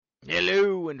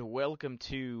Hello and welcome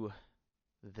to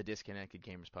the Disconnected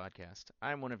Gamers Podcast.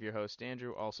 I'm one of your hosts,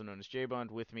 Andrew, also known as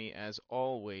J-Bond. With me, as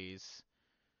always,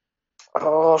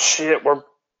 Oh shit, we're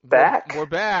we're back?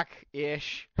 back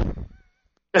ish.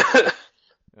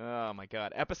 Oh my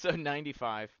God, episode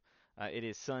 95. It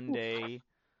is Sunday,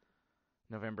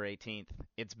 November 18th.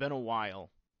 It's been a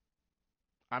while.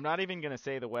 I'm not even gonna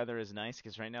say the weather is nice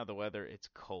because right now the weather it's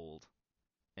cold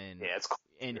and Yeah, it's cold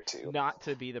and here too. not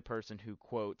to be the person who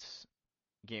quotes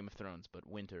Game of Thrones, but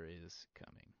winter is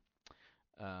coming.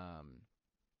 Um,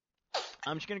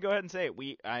 I'm just gonna go ahead and say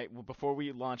it. Before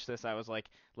we launched this, I was like,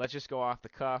 let's just go off the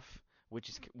cuff, which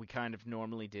is we kind of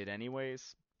normally did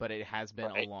anyways. But it has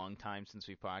been a Right. long time since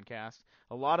we podcast.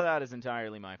 A lot of that is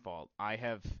entirely my fault.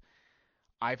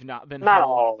 I've not been Not home.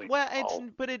 all your Well, it's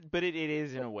fault. but it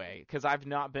is in a way because I've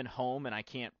not been home and I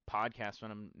can't podcast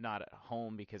when I'm not at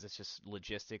home because it's just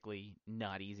logistically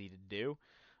not easy to do.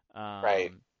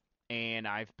 Right. Um, and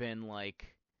I've been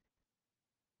like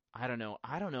I don't know.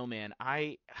 I don't know, man.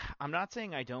 I'm not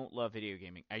saying I don't love video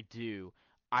gaming. I do.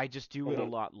 I just do it a Hmm.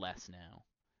 lot less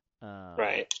now. Um,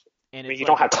 Right. and I mean, it's you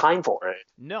don't like, have time for it.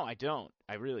 no, I don't.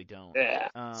 I really don't. Yeah,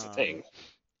 that's the Um, thing.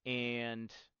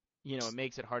 and it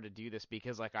makes it hard to do this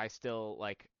because like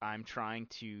I'm trying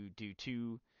to do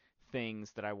two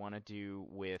things that I want to do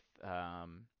with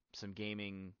some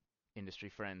gaming industry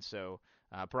friends. So,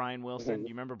 Brian Wilson, Hmm. you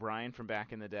remember Brian from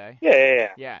back in the day? Yeah, yeah,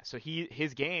 yeah. Yeah, so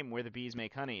his game Where the Bees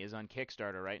Make Honey is on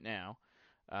Kickstarter right now,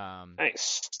 um,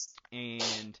 Nice.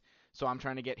 and so I'm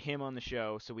trying to get him on the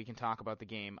show so we can talk about the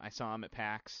game. I saw him at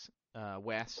PAX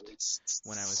West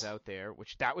when I was out there,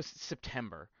 which that was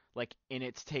September. Like, and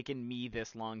it's taken me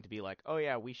this long to be like, oh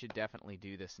yeah, we should definitely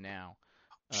do this now.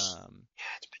 Um,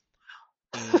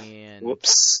 and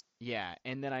Whoops. yeah,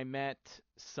 and then I met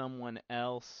someone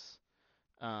else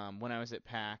when I was at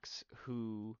PAX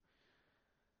who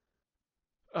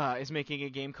is making a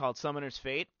game called Summoner's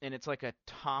Fate, and it's like a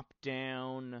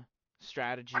top-down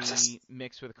What is this? strategy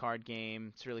mixed with a card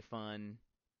game. It's really fun.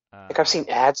 I think I've Um, seen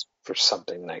ads for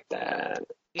something like that.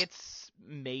 it's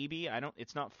maybe I don't.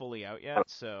 It's not fully out I yet, don't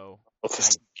so know if I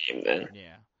it's a game then.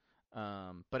 yeah.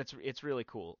 But it's really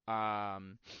cool.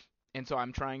 And so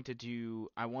I'm trying to do.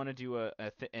 I want to do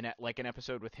like an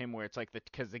episode with him where it's like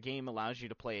because the game allows you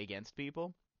to play against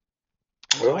people.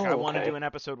 And so like I Oh, want to do okay. an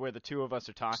episode where the two of us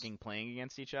are talking, playing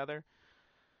against each other.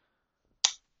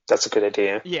 That's a good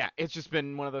idea. Yeah, it's just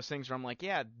been one of those things where I'm like,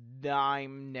 yeah,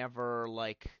 I'm never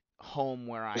like home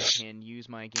where I can use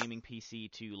my gaming PC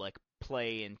to like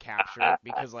play and capture it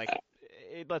because like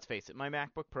let's face it, my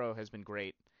MacBook Pro has been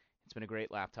great. It's been a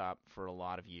great laptop for a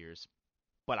lot of years,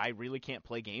 but I really can't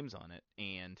play games on it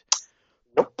and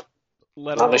Nope.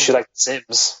 let Not unless alone you like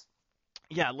Sims.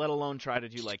 let alone try to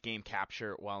do like game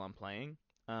capture while I'm playing.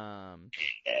 Um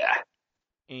Yeah.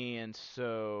 and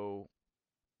so,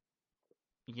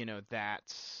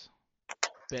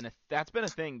 that's been a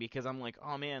thing because I'm like,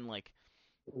 oh man, like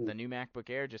the new MacBook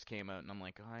Air just came out, and I'm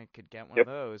like, oh, I could get one of Yep.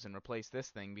 those and replace this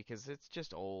thing because it's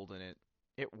just old and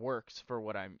it works for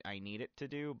what I need it to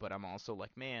do. But I'm also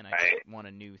like, man, I just Right. want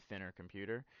a new thinner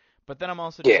computer. But then I'm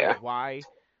also just like, Yeah. why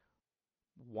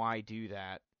do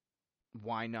that?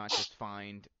 Why not just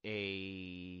find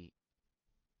a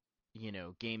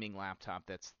gaming laptop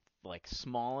that's like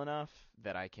small enough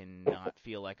that I can not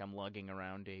feel like I'm lugging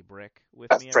around a brick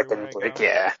with A me everywhere frickin' I brick, go,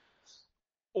 yeah.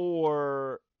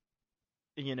 or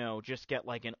just get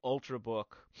like an ultrabook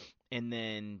and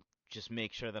then just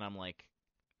make sure that I'm like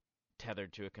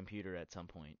tethered to a computer at some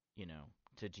point,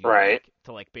 Right.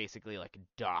 to like basically like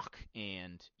dock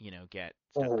and, get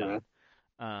stuff Hmm. done.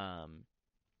 Um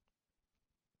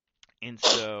and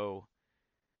so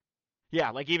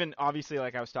yeah, like even obviously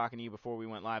like I was talking to you before we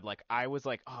went live, like I was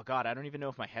like, "Oh god, I don't even know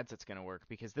if my headset's going to work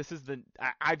because this is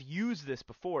I've used this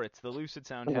before. It's the Lucid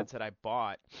Sound headset I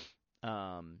bought.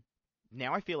 Um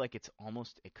Now I feel like it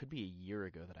could be a year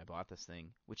ago that I bought this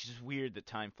thing, which is weird that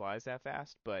time flies that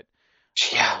fast, but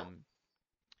Yeah. um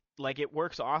like it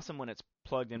works awesome when it's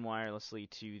plugged in wirelessly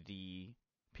to the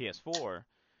PS4,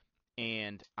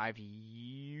 and I've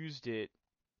used it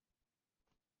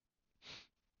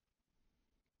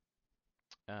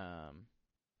um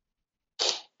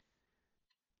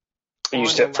I on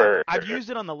used the it laptop. for I've used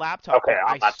it on the laptop, okay but on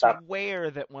I laptop. swear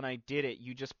that when I did it,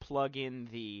 you plug in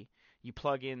the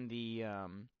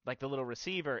like the little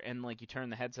receiver and like you turn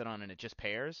the headset on and it just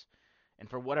pairs. And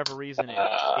for whatever reason it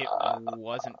Uh,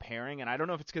 wasn't pairing, and I don't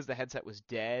know if it's because the headset was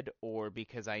dead or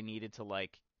because I needed to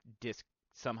like disc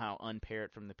somehow unpair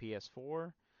it from the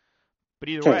PS4. But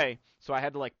either hmm. way, so I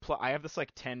had to like I have this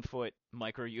like 10-foot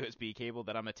micro USB cable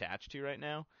that I'm attached to right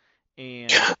now,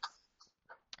 and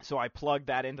So I plugged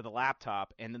that into the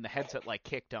laptop, and then the headset like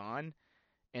kicked on,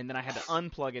 and then I had to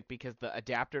unplug it because the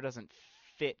adapter doesn't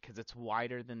fit because it's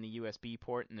wider than the USB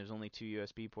port, and there's only 2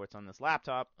 USB ports on this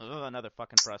laptop. Ugh, another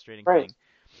fucking frustrating Right. thing.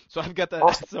 So I've got the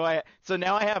Awesome. so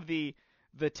now I have the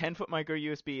 10-foot micro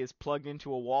USB is plugged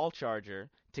into a wall charger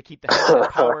to keep the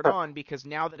headset powered on, because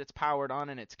now that it's powered on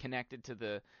and it's connected to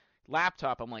the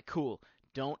laptop, I'm like, cool,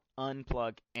 don't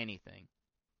unplug anything.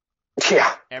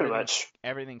 Yeah, pretty much.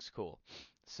 Everything's cool.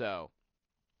 So,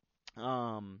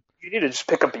 You need to just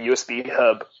pick up a USB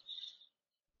hub.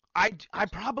 I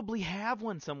probably have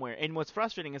one somewhere. And what's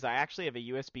frustrating is I actually have a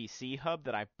USB-C hub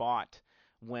that I bought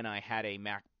when I had a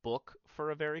MacBook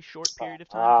for a very short period of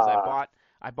time, because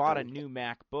I bought a new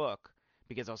MacBook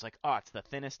because I was like, oh, it's the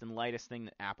thinnest and lightest thing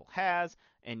that Apple has,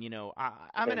 and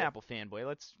I'm an Apple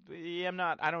fanboy.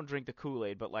 I don't drink the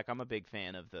Kool-Aid, but like I'm a big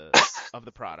fan of the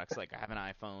products. Like I have an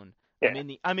iPhone. Yeah.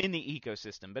 I'm in the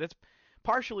ecosystem, but it's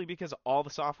partially because all the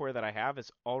software that I have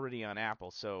is already on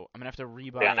Apple, so I'm gonna have to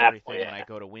rebuy everything when I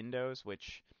go to Windows,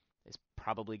 which is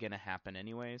probably gonna happen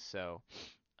anyways. So,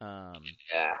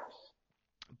 Yeah.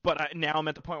 but now I'm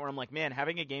at the point where I'm like, man,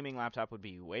 having a gaming laptop would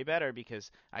be way better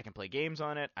because I can play games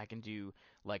on it. I can do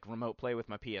like remote play with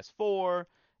my PS4.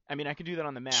 I mean, I can do that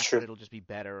on the Mac, but it'll just be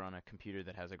better on a computer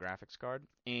that has a graphics card,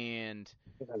 and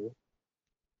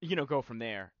go from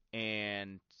there.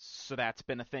 And so that's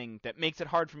been a thing that makes it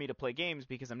hard for me to play games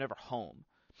because I'm never home.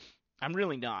 I'm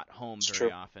really not home very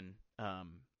often,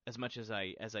 as much as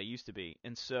I used to be.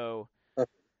 And so,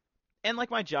 and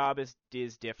like my job is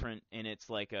different, and it's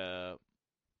like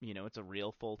it's a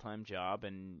real full-time job,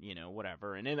 and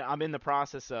whatever. And then I'm in the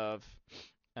process of,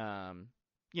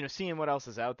 seeing what else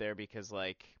is out there, because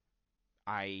like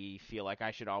I feel like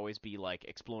I should always be like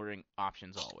exploring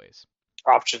options always.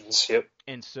 Options, yep.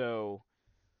 And so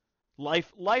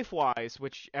life-wise,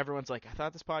 which everyone's like, I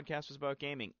thought this podcast was about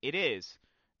gaming. It is.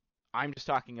 I'm just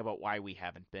talking about why we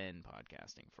haven't been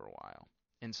podcasting for a while.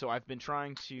 And so I've been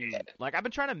trying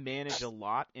to manage a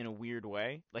lot in a weird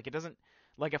way. Like it doesn't,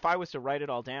 like if I was to write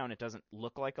it all down, it doesn't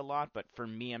look like a lot, but for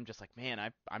me, I'm just like, man,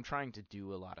 I'm trying to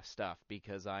do a lot of stuff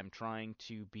because I'm trying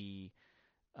to be,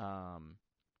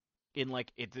 in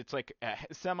like, it's like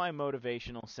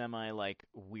semi-motivational, semi-like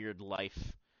weird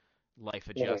life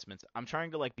adjustments. I'm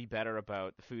trying to like be better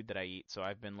about the food that I eat, so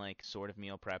I've been like sort of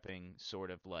meal prepping,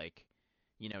 sort of like,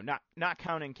 not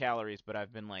counting calories, but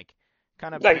I've been like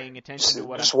kind of paying attention to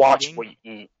what I'm eating. Just watch what you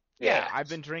eat. Yeah, I've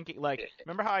been drinking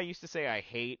remember how I used to say I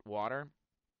hate water?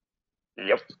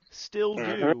 Yep. Still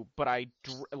do, but I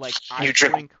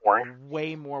drink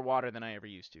way more water than I ever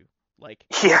used to. Like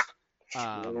yeah.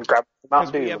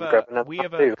 Because we have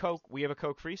a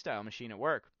Coke Freestyle machine at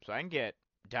work, so I can get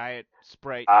Diet,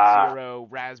 Sprite, Zero,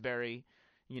 Raspberry,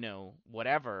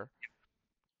 whatever.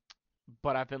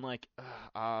 But I've been like,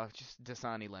 just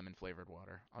Dasani lemon flavored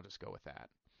water. I'll just go with that.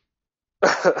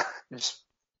 Just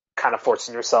kind of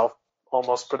forcing yourself,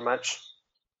 almost, pretty much.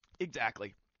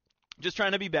 Exactly. Just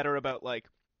trying to be better about like,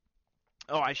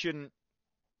 I shouldn't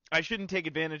take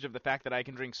advantage of the fact that I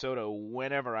can drink soda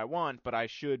whenever I want, but I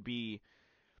should be,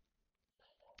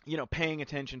 paying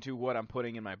attention to what I'm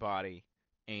putting in my body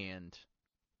and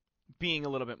being a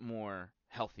little bit more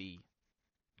health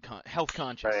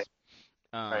conscious.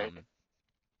 Right.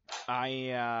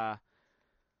 I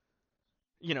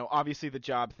obviously the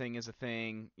job thing is a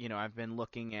thing. I've been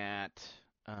looking at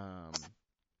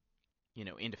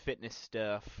into fitness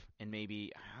stuff, and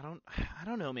maybe I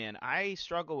don't know, man. I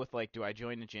struggle with like, do I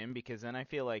join the gym, because then I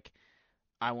feel like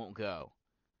I won't go.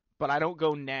 But I don't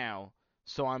go now,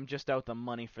 so I'm just out the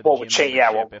money for the gym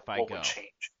membership if I go.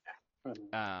 Change.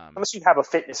 Unless you have a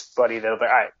fitness buddy that'll be,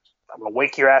 all right, I'm gonna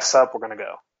wake your ass up. We're gonna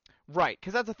go. Right,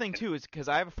 because that's the thing too, is because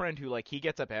I have a friend who like he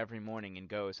gets up every morning and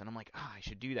goes, and I'm like, I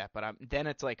should do that, but then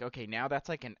it's like, okay, now that's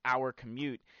like an hour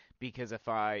commute, because if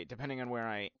depending on where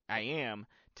I am,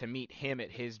 to meet him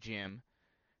at his gym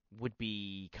would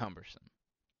be cumbersome.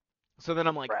 So then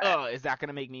I'm like, is that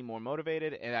gonna make me more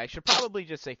motivated? And I should probably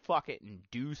just say fuck it and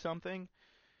do something.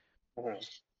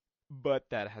 But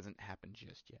that hasn't happened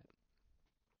just yet.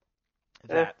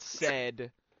 That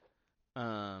said,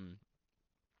 so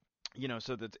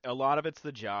that a lot of it's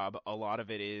the job, a lot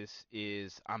of it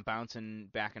is I'm bouncing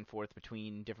back and forth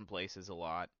between different places a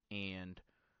lot, and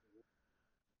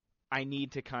I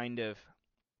need to kind of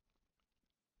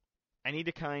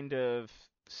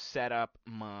set up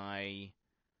my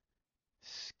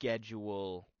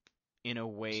schedule in a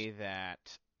way that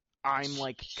I'm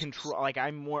like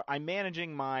I'm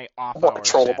managing my off hours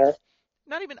controllable. Better.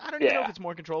 Not even, I don't even know if it's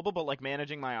more controllable, but like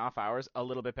managing my off hours a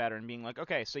little bit better and being like,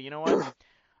 okay, so you know what?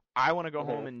 I want to go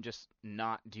home and just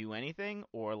not do anything,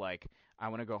 or like I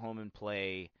want to go home and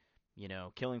play,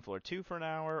 Killing Floor 2 for an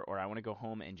hour, or I want to go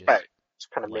home and Right.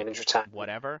 just kind of like manage your time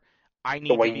whatever.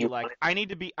 the way you want it. I need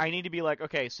to be like,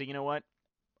 okay, so you know what?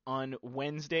 On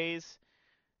Wednesdays,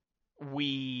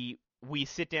 we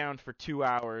sit down for 2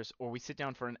 hours or we sit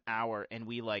down for an hour and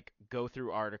we like go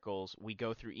through articles, we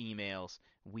go through emails,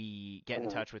 we get in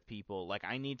touch with people. Like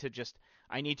I need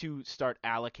to start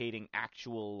allocating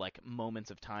actual like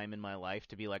moments of time in my life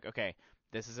to be like, okay,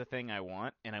 this is a thing I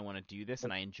want and I want to do this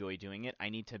and I enjoy doing it. I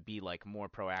need to be like more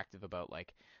proactive about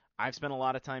like I've spent a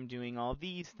lot of time doing all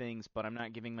these things, but I'm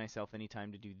not giving myself any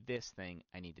time to do this thing.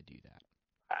 I need to do that.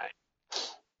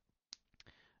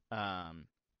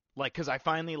 Like, because I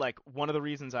finally, like, one of the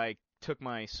reasons I took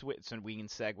my Switch, and we can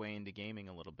segue into gaming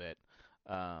a little bit,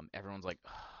 everyone's like,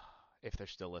 if they're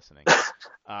still listening.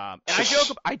 And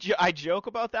I joke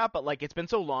about that, but, like, it's been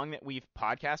so long that we've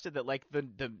podcasted that, like,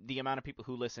 the amount of people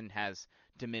who listen has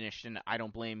diminished, and I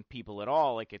don't blame people at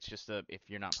all. Like, it's just if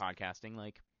you're not podcasting,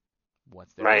 like,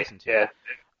 what's there to listen to? Yeah.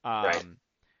 Right.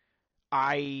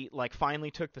 I like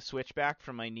finally took the Switch back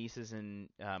from my niece and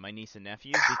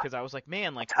nephews because I was like,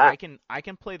 man, like I can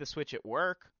play the Switch at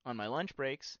work on my lunch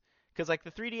breaks because like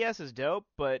the 3DS is dope,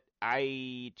 but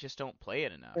I just don't play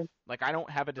it enough. Like I don't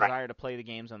have a desire to play the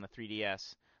games on the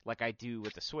 3DS like I do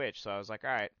with the Switch. So I was like,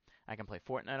 all right, I can play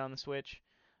Fortnite on the Switch.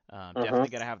 Definitely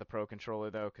gotta have the Pro controller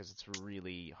though because it's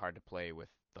really hard to play with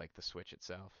like the Switch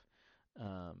itself.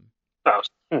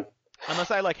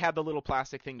 Unless I like had the little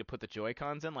plastic thing to put the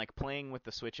Joy-Cons in, like playing with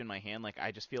the Switch in my hand, like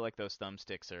I just feel like those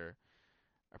thumbsticks are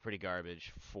pretty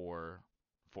garbage for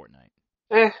Fortnite.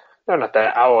 They're not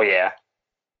that. Oh yeah.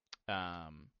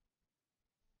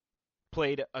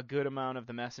 Played a good amount of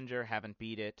The Messenger, haven't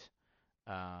beat it.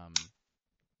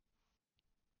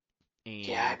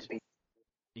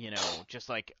 Just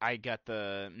like I got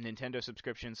the Nintendo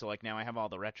subscription, so like now I have all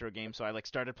the retro games, so I like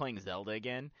started playing Zelda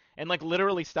again, and like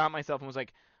literally stopped myself and was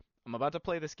like, I'm about to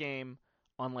play this game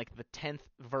on like the 10th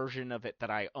version of it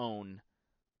that I own.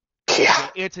 Yeah.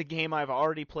 It's a game I've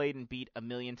already played and beat a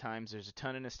million times. There's a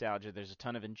ton of nostalgia. There's a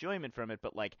ton of enjoyment from it.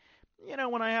 But like,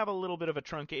 when I have a little bit of a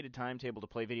truncated timetable to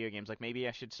play video games, like maybe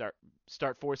I should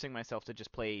start forcing myself to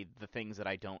just play the things that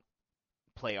I don't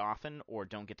play often or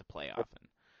don't get to play often.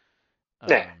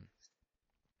 Yeah.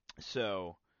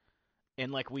 So,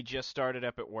 and like we just started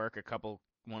up at work.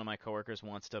 One of my coworkers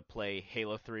wants to play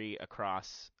Halo 3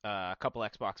 across a couple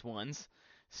Xbox Ones.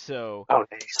 So,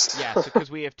 nice. Yeah, because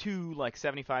we have two like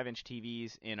 75-inch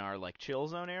TVs in our like chill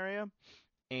zone area,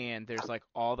 and there's like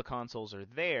all the consoles are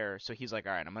there. So he's like,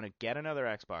 all right, I'm gonna get another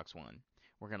Xbox One.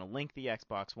 We're gonna link the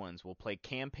Xbox Ones. We'll play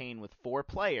campaign with 4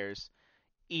 players,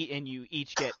 and you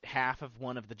each get half of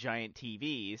one of the giant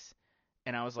TVs.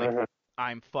 And I was like,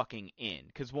 I'm fucking in.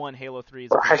 Because 1, Halo 3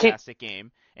 is a fantastic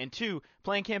game. And 2,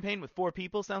 playing campaign with 4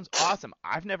 people sounds awesome.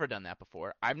 I've never done that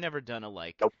before. I've never done a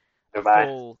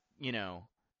full,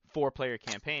 4-player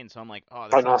campaign. So I'm like, oh,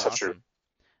 that sounds awesome. True.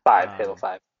 5, Halo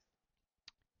 5.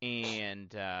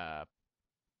 And, so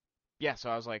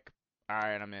I was like, all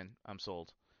right, I'm in. I'm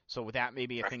sold. So with that,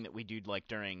 maybe a thing that we do like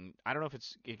during, I don't know if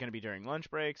it's going to be during lunch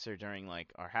breaks or during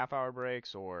like our half-hour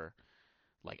breaks or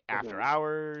like after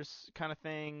hours kind of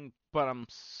thing, but I'm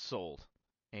sold.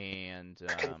 And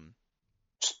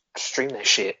stream that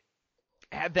shit.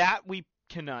 That we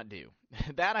cannot do.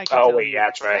 That I can tell you. Yeah,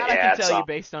 that's right. That I can tell you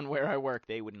based on where I work,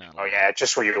 they would not. Oh yeah,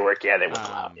 just where you work, yeah, they wouldn't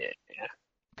allow it. Yeah.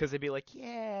 Because they'd be like,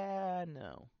 yeah,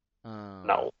 no.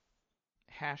 No.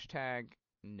 Hashtag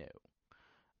no.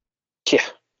 Yeah.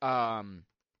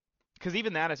 Because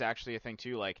even that is actually a thing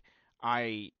too. Like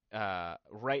I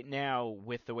right now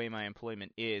with the way my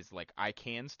employment is, like I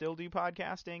can still do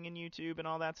podcasting and YouTube and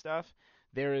all that stuff.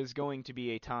 There is going to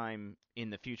be a time in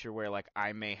the future where like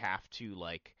I may have to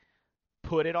like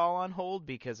put it all on hold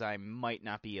because I might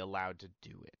not be allowed to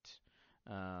do it.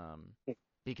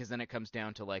 Because then it comes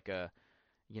down to like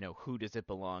who does it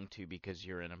belong to because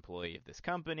you're an employee of this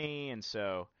company. And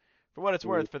so for what it's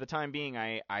worth, for the time being,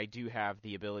 I do have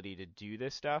the ability to do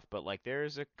this stuff, but like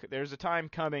there's a time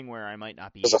coming where I might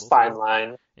not be able to. There's a fine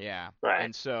line. Yeah. Right.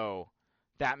 And so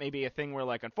that may be a thing where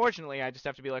like unfortunately I just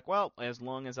have to be like, well, as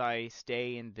long as I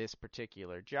stay in this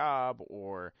particular job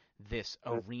or this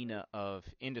arena of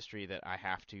industry that I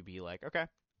have to be like, okay,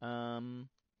 I'm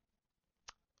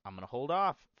going to hold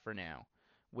off for now,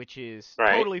 which is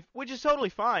totally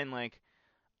fine. Like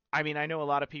I mean, I know a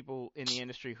lot of people in the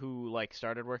industry who like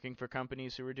started working for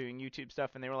companies who were doing YouTube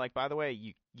stuff, and they were like, by the way,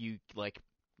 you like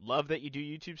love that you do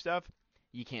YouTube stuff,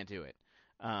 you can't do it.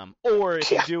 Or if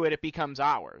you do it, it becomes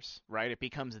ours, right? It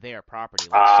becomes their property.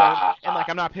 Like and like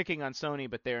I'm not picking on Sony,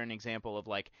 but they're an example of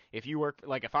like if you work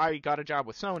like if I got a job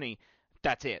with Sony,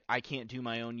 that's it. I can't do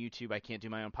my own YouTube. I can't do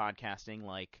my own podcasting.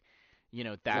 Like,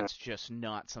 that's just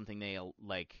not something they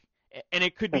like. And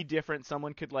it could be different.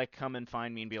 Someone could like come and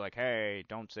find me and be like, "Hey,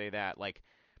 don't say that." Like,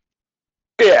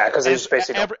 yeah, because they just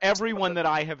basically everyone that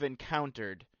I have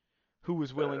encountered who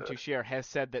was willing to share has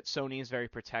said that Sony is very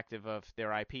protective of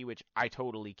their IP, which I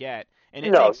totally get, and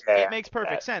it makes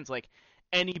perfect sense. Like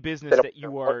any business that you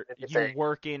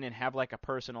work in and have like a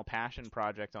personal passion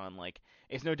project on, like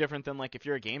it's no different than like if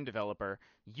you're a game developer,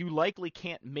 you likely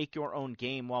can't make your own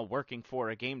game while working for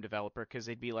a game developer because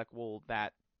they'd be like, well,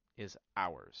 that is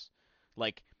ours.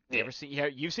 Like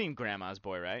you've seen Grandma's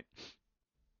Boy, right?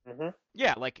 Mm-hmm.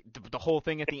 Yeah, like the whole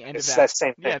thing at the end of that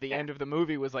same thing. Yeah, the end of the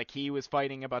movie was like he was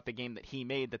fighting about the game that he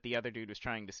made that the other dude was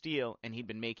trying to steal, and he'd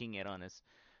been making it on his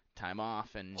time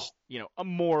off, and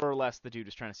more or less the dude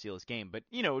was trying to steal his game. But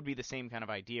it would be the same kind of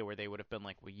idea where they would have been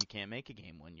like, well, you can't make a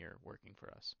game when you're working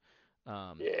for us.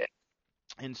 Yeah.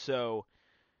 And so,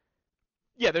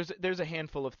 yeah, there's a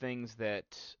handful of things that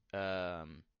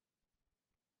don't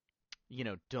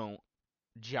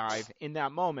jive in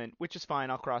that moment, which is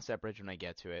fine. I'll cross that bridge when I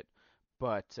get to it.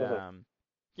 But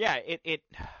yeah, it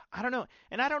I don't know,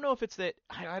 and I don't know if it's that.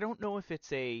 I don't know if it's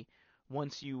a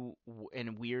once you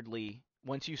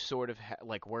sort of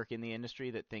like work in the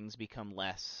industry that things become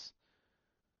less,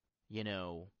 I don't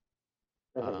know.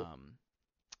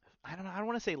 I don't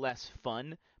want to say less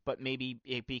fun, but maybe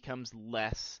it becomes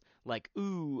less like,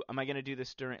 ooh, am I gonna do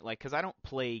this during like? Because I don't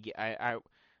play. I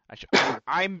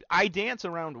dance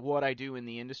around what I do in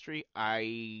the industry.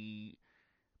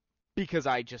 Because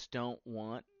I just don't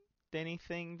want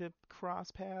anything to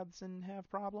cross paths and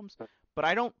have problems. But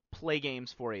I don't play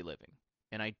games for a living,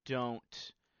 and I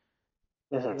don't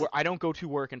go to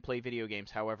work and play video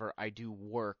games. However, I do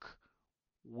work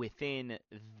within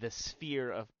the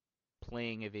sphere of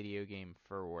playing a video game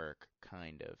for work,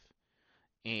 kind of.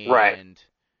 And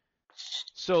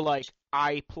so like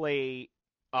I play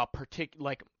a particular,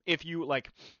 like if you like,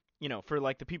 for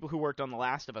like the people who worked on The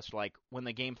Last of Us, like when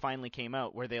the game finally came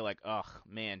out, were they like, ugh,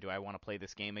 man, do I want to play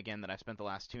this game again that I spent the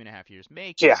last 2.5 years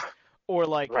making? Yeah. Or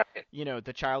like,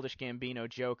 the Childish Gambino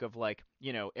joke of like,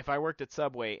 if I worked at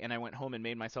Subway and I went home and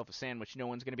made myself a sandwich, no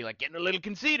one's gonna be like getting a little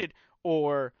conceited.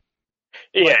 Or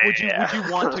like, would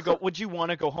you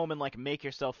want to go home and like make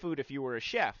yourself food if you were a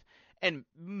chef? And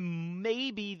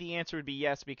maybe the answer would be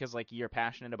yes, because like you're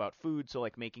passionate about food, so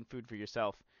like making food for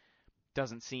yourself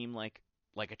doesn't seem like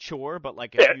a chore. But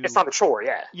like it's not a chore,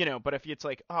 yeah. But if it's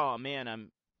like, oh man,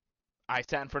 I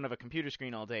sat in front of a computer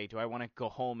screen all day. Do I want to go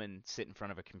home and sit in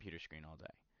front of a computer screen all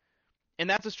day? And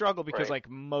that's a struggle because like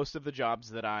most of the jobs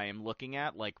that I am looking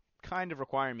at like kind of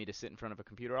require me to sit in front of a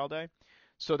computer all day.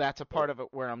 So that's a part of it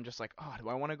where I'm just like, oh, do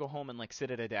I want to go home and like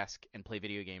sit at a desk and play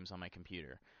video games on my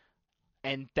computer?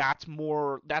 And that's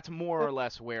more or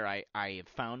less where I have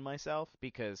found myself,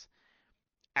 because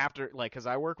after like, because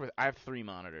I have 3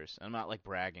 monitors. I'm not like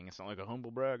bragging. It's not like a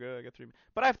humble brag. I got 3,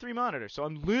 but I have 3 monitors, so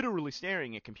I'm literally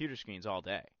staring at computer screens all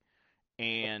day.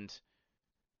 And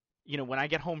when I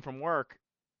get home from work,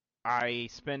 I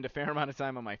spend a fair amount of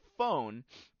time on my phone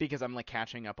because I'm like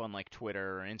catching up on like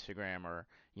Twitter or Instagram, or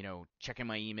checking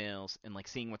my emails and like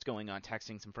seeing what's going on,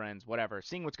 texting some friends, whatever,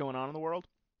 seeing what's going on in the world.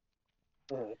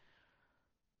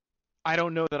 I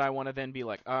don't know that I want to then be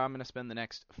like, oh, I'm going to spend the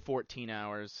next 14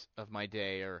 hours of my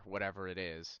day or whatever it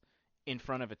is in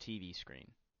front of a TV screen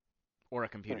or a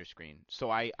computer screen. So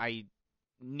I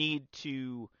need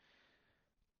to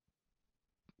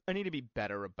be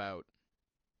better about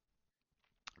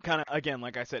kind of, again,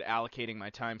 like I said, allocating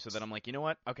my time so that I'm like, you know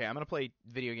what? Okay, I'm going to play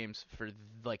video games for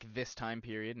like this time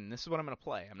period, and this is what I'm going to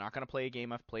play. I'm not going to play a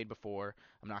game I've played before.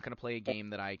 I'm not going to play a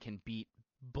game that I can beat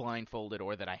blindfolded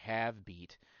or that I have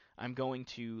beat. I'm going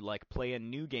to like play a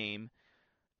new game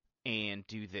and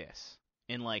do this.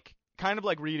 And like kind of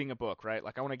like reading a book, right?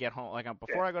 Like I want to get home, like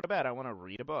before I go to bed, I want to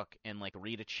read a book and like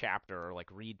read a chapter or like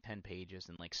read 10 pages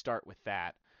and like start with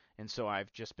that. And so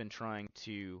I've just been trying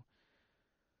to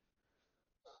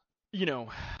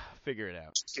figure it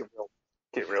out.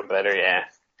 Get real better, yeah.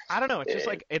 I don't know, it's just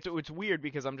like it's weird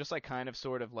because I'm just like kind of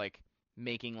sort of like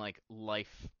making like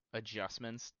life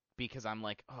adjustments, because I'm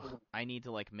like, oh, I need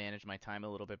to like manage my time a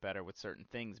little bit better with certain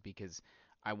things because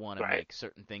I want to make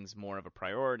certain things more of a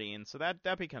priority. And so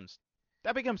that becomes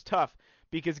tough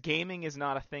because gaming is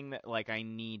not a thing that like I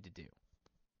need to do.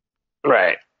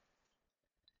 Right.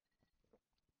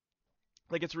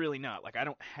 Like it's really not. Like I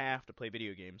don't have to play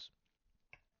video games.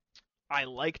 I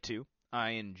like to.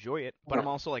 I enjoy it, but I'm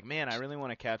also like, man, I really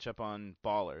want to catch up on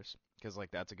Ballers because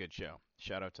like that's a good show.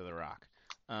 Shout out to The Rock.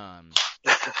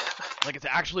 Like it's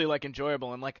actually like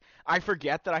enjoyable, and like I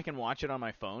forget that I can watch it on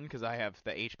my phone because I have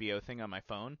the HBO thing on my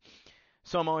phone.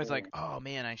 So I'm always like, oh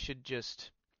man, I should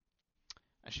just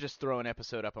throw an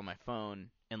episode up on my phone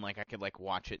and like I could like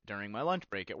watch it during my lunch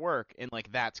break at work, and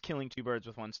like that's killing two birds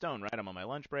with one stone, right? I'm on my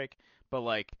lunch break, but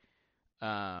like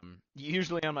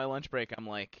usually on my lunch break I'm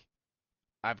like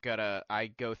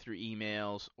I go through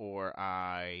emails, or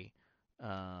I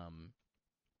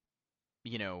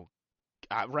you know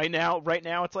right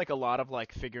now it's like a lot of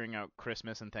like figuring out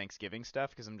Christmas and Thanksgiving stuff,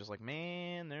 because I'm just like,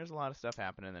 man, there's a lot of stuff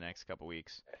happening in the next couple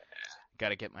weeks. Got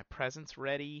to get my presents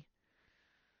ready,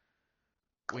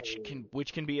 which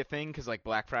can be a thing because like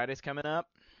Black Friday's coming up.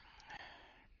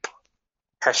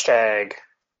 Hashtag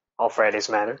all Fridays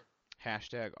matter.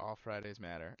 Hashtag all Fridays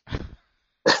matter. I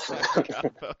forgot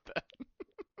about that.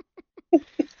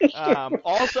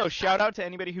 Also, shout out to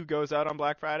anybody who goes out on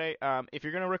Black Friday. If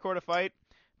you're gonna record a fight,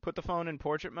 put the phone in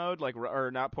portrait mode, like,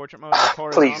 or not portrait mode, like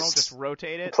horizontal. Please. Just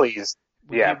rotate it. Please.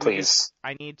 Please.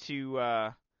 I need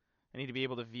to be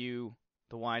able to view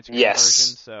the widescreen Yes.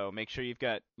 version. So make sure you've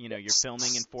got, you're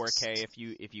filming in 4K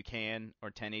if you can, or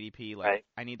 1080p. Like, Right.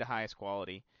 I need the highest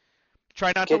quality.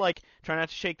 Try not to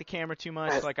shake the camera too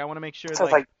much. Like, I want to make sure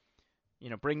like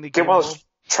bring the get one of gimbal. those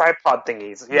tripod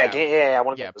thingies. I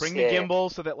want to bring the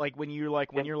gimbal so that like when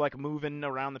you're moving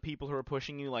around the people who are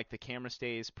pushing you, like the camera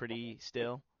stays pretty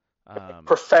still.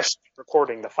 Professionally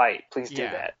recording the fight. Please do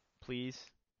that. Please.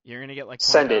 You're gonna get like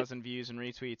Send 20,000 views and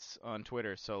retweets on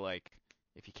Twitter, so like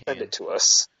if you can send it to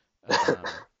us.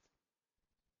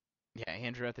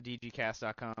 Andrew at the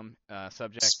DGCast.com.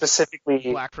 Subject Specifically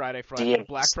Black Friday DMs.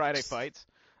 Black Friday fights.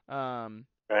 Right.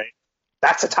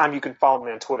 That's the time you can follow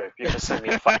me on Twitter. If you can send me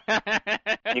a fight.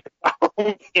 You can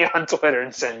follow me on Twitter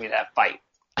and send me that fight.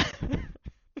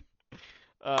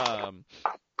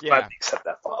 Yeah. Accept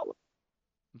that follow.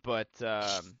 But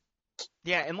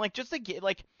and like just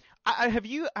like have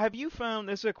you found,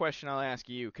 this is a question I'll ask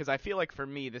you, because I feel like for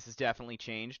me this has definitely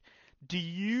changed. Do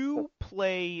you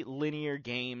play linear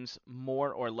games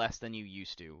more or less than you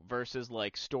used to versus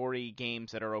like story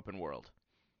games that are open world?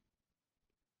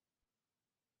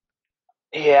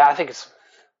 Yeah, I think it's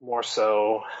more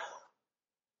so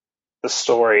the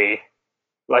story,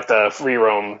 like the free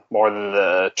roam, more than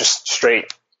the just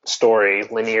straight story,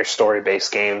 linear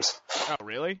story-based games. Oh,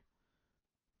 really?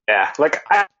 Yeah, like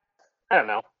I don't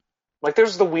know. Like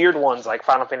there's the weird ones like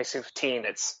Final Fantasy 15.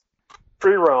 It's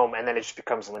free roam and then it just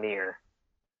becomes linear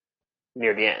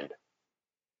near the end.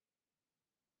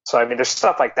 So I mean, there's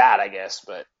stuff like that, I guess,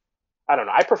 but I don't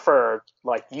know. I prefer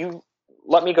like you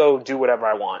let me go do whatever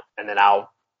I want, and then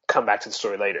I'll come back to the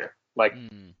story later. Like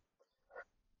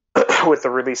with the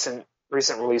recent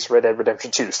release Red Dead Redemption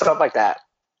 2, stuff like that.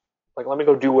 Like let me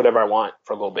go do whatever I want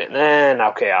for a little bit, and then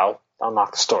I'll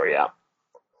knock the story out.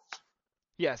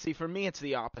 Yeah, see, for me, it's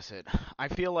the opposite. I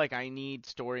feel like I need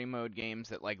story mode games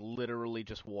that, like, literally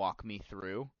just walk me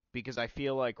through. Because I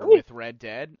feel like with Red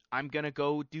Dead, I'm going to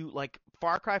go do, like,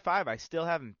 Far Cry 5 I still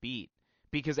haven't beat.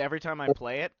 Because every time I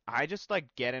play it, I just,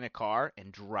 like, get in a car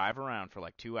and drive around for,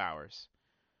 like, 2 hours.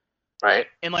 Right.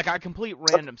 And, like, I complete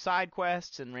random side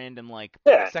quests and random, like,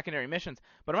 secondary missions.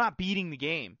 But I'm not beating the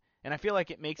game. And I feel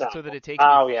like it makes it so that it takes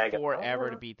me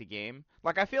forever to beat the game.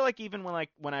 Like, I feel like even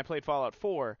when I played Fallout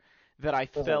 4... that I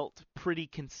felt pretty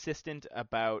consistent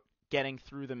about getting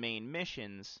through the main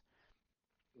missions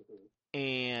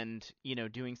and,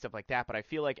 doing stuff like that. But I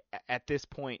feel like at this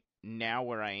point now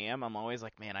where I am, I'm always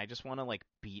like, man, I just want to, like,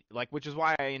 beat, like, which is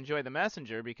why I enjoy The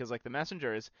Messenger, because, like, The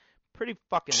Messenger is pretty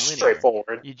fucking linear.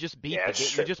 Straightforward. You just beat the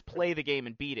game. You just play the game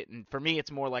and beat it. And for me,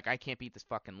 it's more like I can't beat this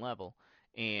fucking level.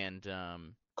 And,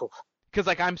 cool. Because,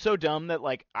 like, I'm so dumb that,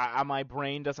 like, my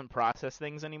brain doesn't process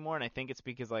things anymore, and I think it's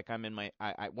because, like, I'm in my...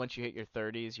 once you hit your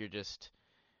 30s, you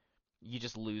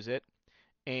just lose it.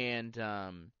 And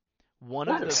one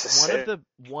of the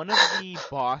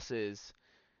bosses,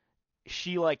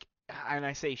 she, like... And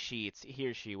I say she, it's he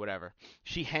or she, whatever.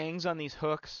 She hangs on these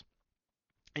hooks,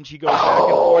 and she goes back and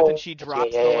forth, and she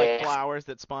drops the, like, flowers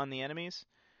that spawn the enemies.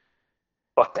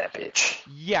 Fuck that bitch.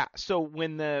 Yeah, so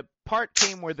when the part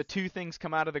came where the two things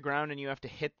come out of the ground and you have to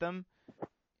hit them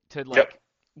to, like... Yep.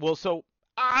 Well, so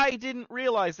I didn't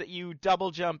realize that you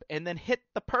double jump and then hit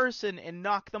the person and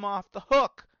knock them off the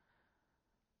hook.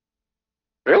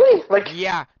 Really? Like,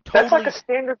 yeah, totally. That's like a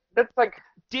standard... That's like...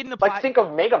 Didn't apply... Like, think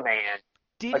of Mega Man.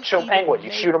 Like, Chill Penguin.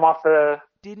 You shoot him off the...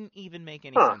 Didn't even make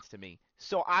any sense to me.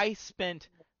 So I spent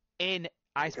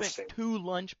 2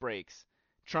 lunch breaks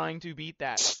trying to beat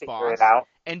that boss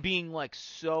and being like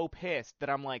so pissed that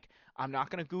I'm like, I'm not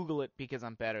gonna Google it because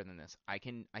I'm better than this. I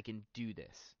can do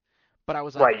this. But I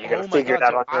was like, you gotta oh my figure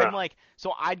god! it out So I'm like,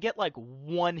 so I'd get like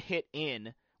one hit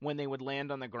in when they would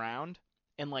land on the ground,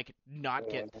 and like not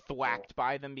get Mm, thwacked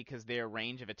by them because their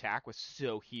range of attack was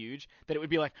so huge that it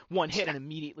would be like one hit and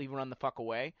immediately run the fuck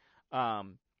away.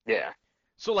 Um, yeah.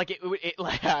 so like it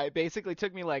like it basically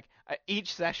took me like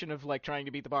each session of like trying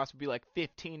to beat the boss would be like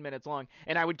 15 minutes long,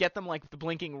 and I would get them like the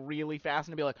blinking really fast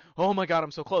and be like, oh my god,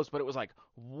 I'm so close, but it was like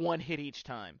one hit each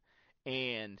time,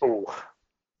 and Ooh.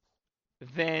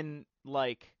 then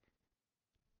like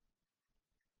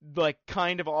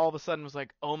kind of all of a sudden was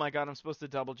like, oh my god, I'm supposed to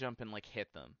double jump and like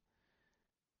hit them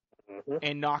Hmm.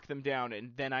 and knock them down,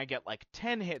 and then I get like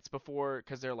 10 hits before,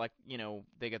 because they're like,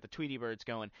 they get the Tweety birds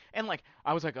going, and like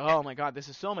I was like, oh my god, this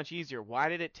is so much easier. Why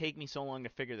did it take me so long to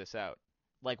figure this out?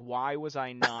 Like, why was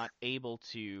I not able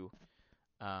to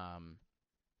um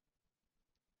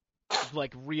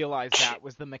like realize that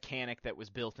was the mechanic that was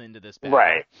built into this battle?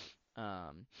 Right.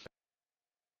 um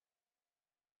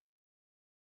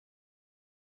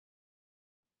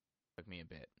Took me a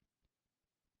bit.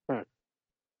 Hmm.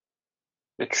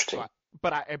 Interesting.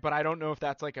 But I don't know if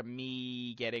that's like a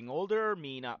me getting older,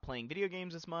 me not playing video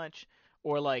games as much,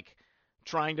 or like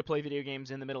trying to play video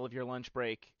games in the middle of your lunch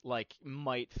break like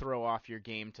might throw off your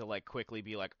game to like quickly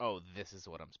be like, oh, this is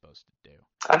what I'm supposed to do.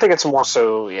 I think it's more Um,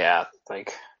 so, yeah,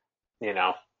 like, you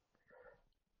know,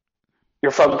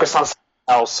 you're but like, focused on something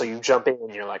else, so you jump in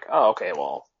and you're like, oh, okay,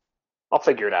 well, I'll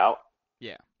figure it out.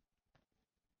 yeah.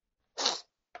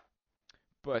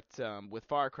 But with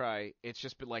Far Cry, it's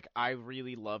just been like I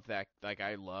really love that. Like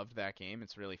I loved that game.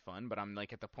 It's really fun. But I'm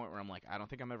like at the point where I'm like, I don't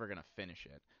think I'm ever gonna finish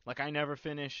it. Like I never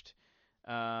finished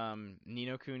Ni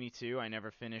no Kuni 2. I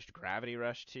never finished Gravity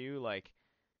Rush 2. Like,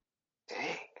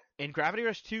 Dang. and Gravity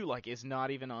Rush 2 like is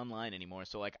not even online anymore.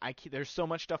 So like there's so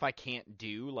much stuff I can't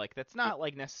do. Like that's not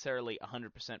like necessarily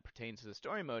 100% pertains to the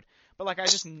story mode. But like I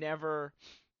just never.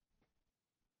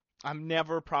 I'm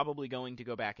never probably going to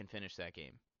go back and finish that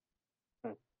game.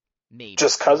 Maybe.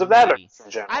 Just because of that, or Maybe. just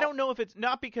in general? I don't know if it's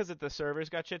not because the servers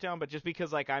got shut down, but just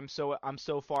because like I'm so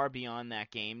far beyond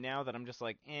that game now that I'm just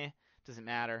like, doesn't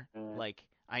matter. Mm, Like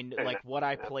fair like enough. what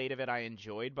I Yeah. played of it I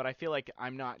enjoyed, but I feel like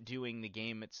I'm not doing the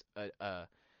game its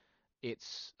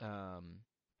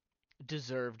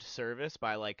deserved service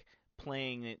by like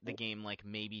playing the game like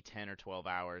maybe 10 or 12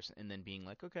 hours and then being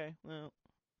like, okay, well,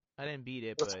 I didn't beat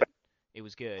it, That's but fair. it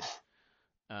was good.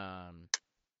 Um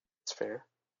That's fair.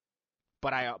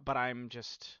 I'm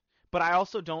just but I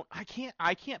also don't I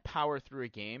can't power through a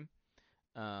game.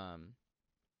 Um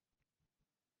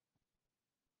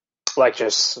Like,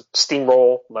 just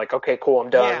steamroll, like, okay, cool, I'm yeah,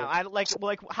 done. I like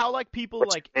how like people What's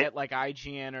like your name? at like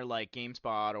IGN or like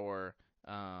GameSpot or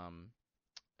um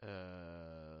uh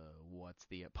what's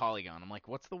the Polygon. I'm like,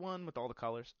 what's the one with all the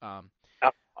colors?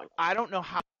 Oh, I don't know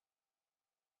how,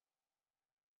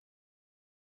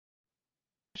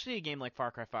 especially a game like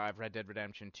Far Cry 5, Red Dead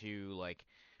Redemption 2, like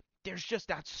there's just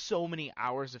that's so many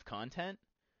hours of content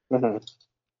mm-hmm.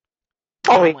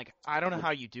 that I I'm mean, like, I don't know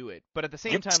how you do it. But at the you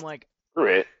same can time, like, screw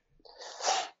it.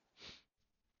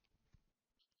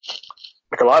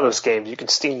 Like, a lot of those games, you can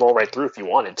steamroll right through if you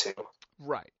wanted to.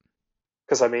 right.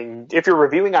 Because, I mean, if you're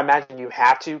reviewing, I imagine you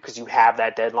have to, because you have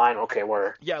that deadline. Okay,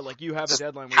 where Yeah, like you have a just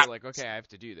deadline where have you're like, okay, I have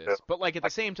to do to. this. But like at the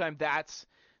Like, same time, that's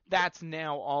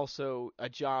now also a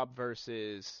job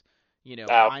versus,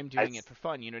 oh, I'm doing it for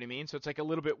fun. You know what I mean? So it's like a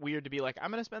little bit weird to be like,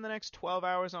 I'm gonna spend the next 12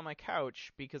 hours on my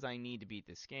couch because I need to beat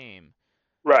this game,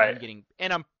 and right.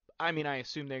 I mean, I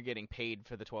assume they're getting paid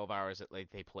for the 12 hours that like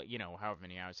they play. However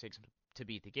many hours it takes them to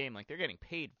beat the game. Like they're getting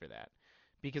paid for that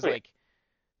because Yeah. like,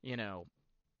 you know,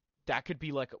 that could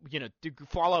be like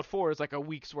Fallout 4 is like a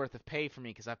week's worth of pay for me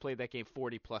because I played that game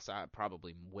 40 plus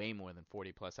probably way more than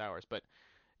 40 plus hours. But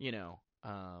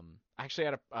I actually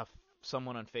had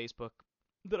someone on Facebook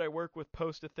that I work with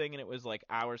post a thing, and it was like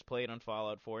hours played on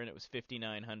Fallout 4, and it was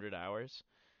 5,900 hours,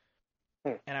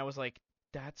 Hmm. and I was like,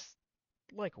 that's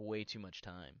like way too much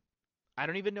time. I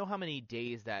don't even know how many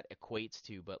days that equates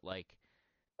to, but like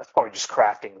That's probably just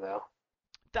crafting, though.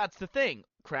 that's the thing.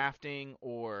 Crafting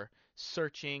or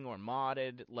searching or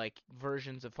modded like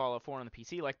versions of Fallout 4 on the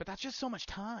PC, like, but that's just so much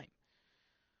time.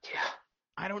 Yeah.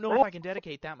 I don't know if Well, I can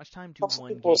dedicate that much time to some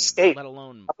one people game, escape. let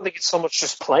alone. I don't think it's so much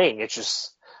just playing. It's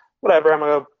just, whatever, I'm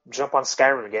going to jump on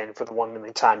Skyrim again for the 1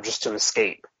 million time just to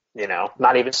escape.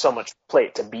 Not even so much play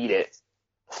it to beat it.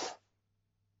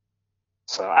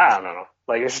 So, I don't know.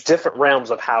 Like, there's different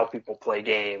realms of how people play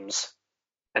games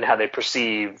and how they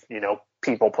perceive,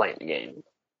 people playing the game,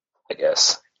 I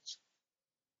guess.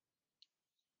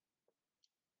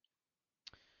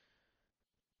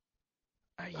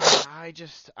 Yeah,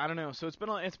 I don't know. So it's been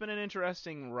an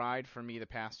interesting ride for me the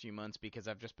past few months because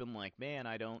I've just been like, man,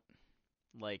 I don't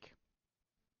like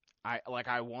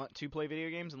I want to play video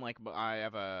games, and like I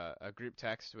have a group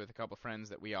text with a couple friends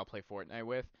that we all play Fortnite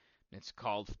with. It's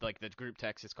called like the group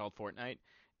text is called Fortnite,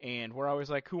 and we're always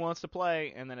like, who wants to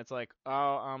play? And then it's like, oh,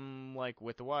 I'm like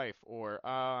with the wife, or oh,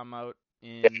 I'm out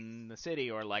in the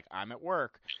city, or like I'm at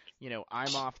work.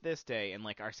 I'm off this day, and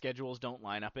like our schedules don't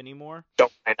line up anymore.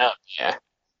 Don't line up. Yeah.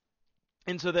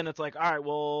 And so then it's like, all right,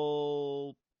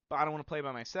 well, I don't want to play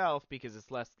by myself because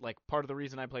it's less like part of the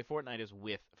reason I play Fortnite is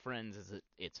with friends is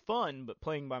it's fun, but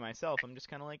playing by myself, I'm just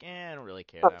kind of like, I don't really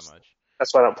care that much.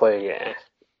 That's why I don't play. Yeah.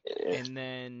 And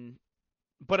then,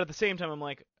 but at the same time, I'm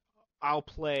like, I'll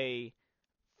play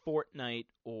Fortnite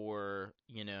or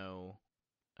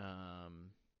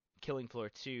Killing Floor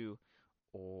 2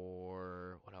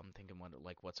 or what I'm thinking,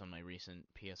 what's on my recent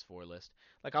PS4 list.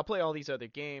 Like I'll play all these other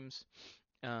games,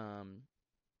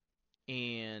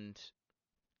 and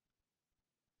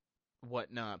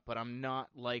whatnot, but I'm not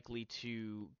likely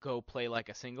to go play like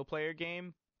a single player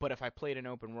game. But if I played an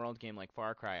open world game like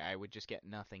Far Cry, I would just get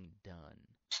nothing done.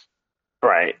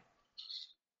 Right.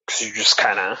 Because you just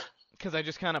kind of. Because I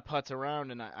just kind of putz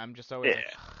around, and I'm just always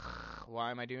like,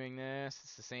 why am I doing this?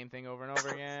 It's the same thing over and over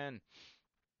again.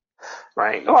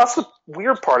 Right. Well, that's the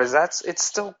weird part is it's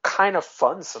still kind of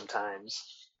fun sometimes.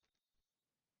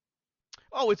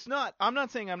 Oh, it's not. I'm not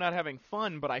saying I'm not having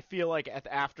fun, but I feel like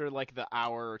after like the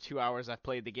hour or 2 hours I've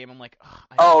played the game, I'm like,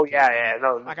 No.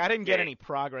 Like I didn't get any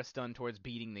progress done towards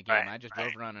beating the game. Right, I just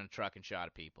drove around in a truck and shot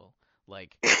at people.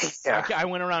 Like yeah. I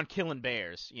went around killing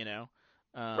bears,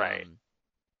 Right.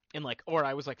 And like, or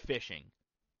I was like fishing.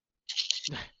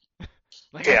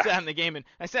 Like Yeah. I sat in the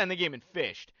game and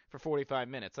fished for 45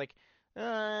 minutes. Like,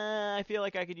 I feel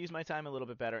like I could use my time a little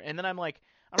bit better. And then I'm like,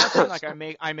 I'm not saying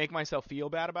like I make myself feel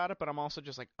bad about it, but I'm also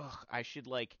just like, I should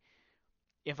like,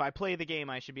 if I play the game,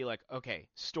 I should be like, okay,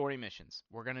 story missions.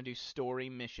 We're gonna do story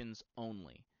missions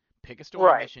only. Pick a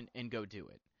story mission and go do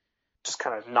it. Just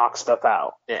kind of knock stuff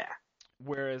out. Yeah.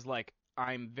 Whereas like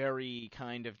I'm very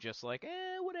kind of just like,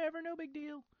 whatever, no big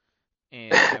deal.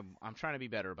 And I'm trying to be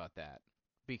better about that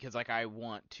because like I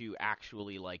want to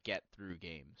actually like get through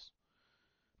games.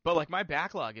 But like my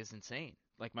backlog is insane.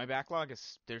 Like my backlog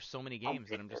is there's so many games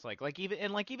that I'm just like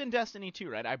even Destiny 2,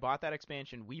 right? I bought that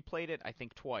expansion. We played it I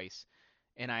think twice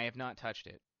and I have not touched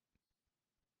it.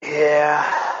 Yeah.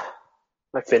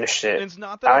 I finished it. And it's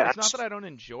not that I don't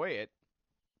enjoy it.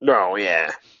 No,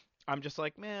 yeah. I'm just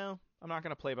like, man, I'm not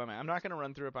gonna I'm not gonna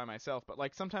run through it by myself. But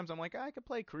like sometimes I'm like, I could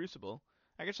play Crucible.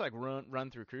 I could just like run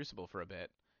through Crucible for a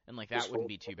bit, and like that wouldn't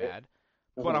be too bad.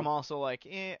 Mm-hmm. But I'm also like,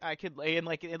 I could, and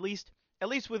like at least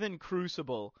within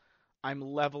Crucible, I'm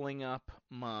leveling up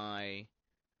my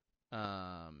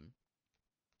Oh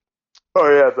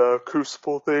yeah, the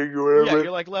Crucible thing or whatever. Yeah,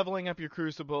 you're like leveling up your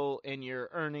Crucible, and you're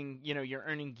earning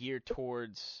gear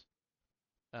towards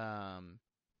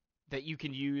that you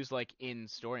can use like in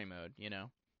story mode,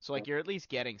 So like you're at least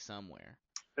getting somewhere.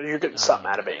 You're getting something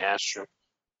out of it, yeah, that's true.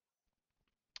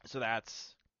 So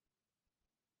that's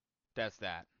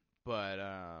that. But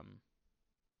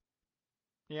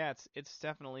yeah, it's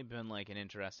definitely been like an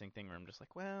interesting thing where I'm just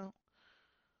like, well,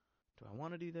 do I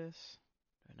want to do this?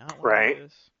 Do I not want to do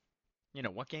this?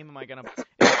 What game am I gonna?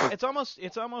 It's almost.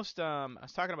 I was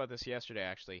talking about this yesterday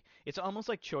actually. It's almost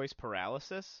like choice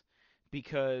paralysis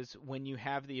because when you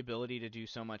have the ability to do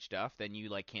so much stuff, then you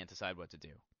like can't decide what to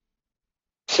do.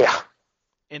 Yeah.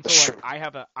 And so like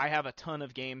I have a ton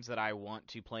of games that I want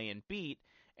to play and beat,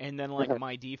 and then like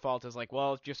my default is like,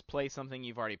 well, just play something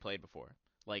you've already played before.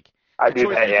 Like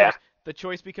the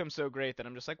choice becomes so great that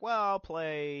I'm just like, well, I'll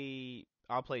play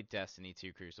Destiny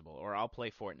 2 Crucible, or I'll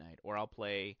play Fortnite, or I'll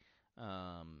play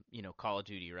Call of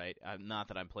Duty, right? Not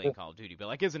that I'm playing Call of Duty, but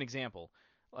like as an example,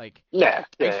 like I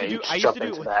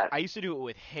used to do it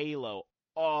with Halo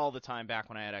all the time back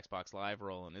when I had Xbox Live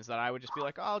rolling. Is that I would just be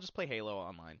like, oh, I'll just play Halo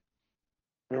online.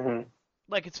 Mm-hmm.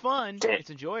 Like it's fun, it's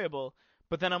enjoyable,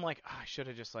 but then I'm like, I should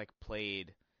have just like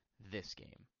played this game.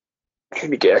 Let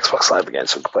me get Xbox Live again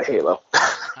so we can play Halo.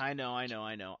 I know.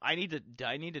 I need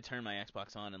to turn my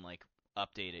Xbox on and like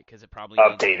update it because it probably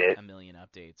needs a million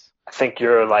updates. I think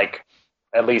you're like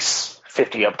at least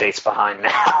 50 updates behind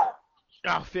now.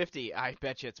 Oh, 50. I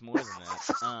bet you it's more than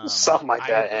that. Something like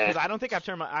that. Because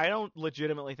I don't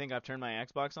legitimately think I've turned my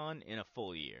Xbox on in a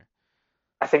full year.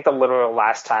 I think the literal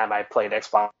last time I played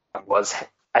Xbox was,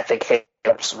 I think,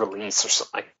 Halo's release or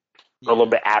something. Yeah. A little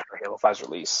bit after Halo 5's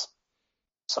release.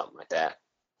 Something like that.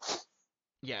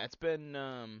 Yeah, it's been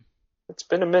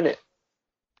a minute.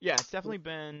 Yeah, it's definitely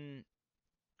been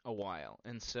a while.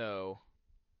 And so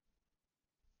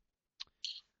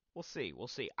we'll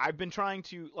see. I've been trying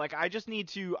to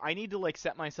I need to like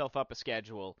set myself up a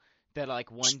schedule that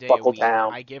like one Just day a buckle week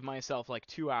down. I give myself like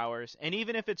 2 hours, and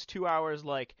even if it's 2 hours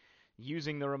like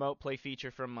using the remote play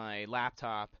feature from my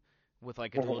laptop with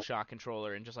like a Mhm. DualShock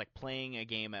controller and just like playing a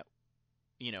game at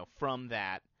from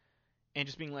that and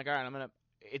just being like, all right,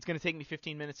 it's gonna take me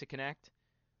 15 minutes to connect.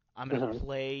 I'm gonna Mhm.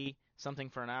 play something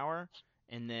for an hour,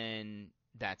 and then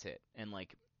that's it, and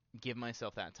like give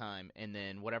myself that time, and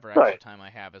then whatever extra Right. time I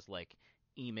have is like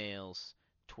emails,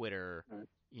 Twitter, Mhm.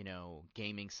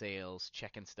 gaming sales,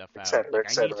 checking stuff Et out. cetera, Like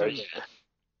et cetera. Yeah.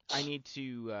 I need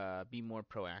to be more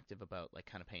proactive about like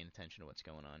kind of paying attention to what's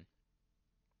going on,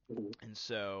 Mhm. and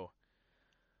so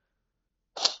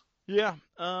yeah,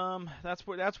 that's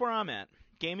where I'm at.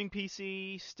 Gaming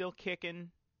PC still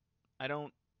kicking. I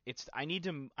don't. I need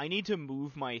to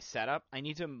move my setup. I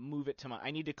need to move it to my.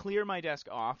 I need to clear my desk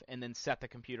off and then set the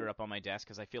computer up on my desk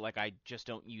because I feel like I just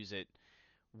don't use it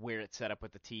where it's set up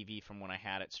with the TV from when I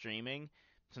had it streaming,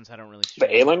 since I don't really The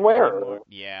stream Alienware? anymore. Or...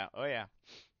 Yeah. Oh yeah.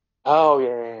 Oh,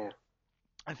 yeah.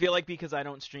 I feel like because I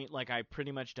don't stream, like I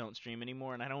pretty much don't stream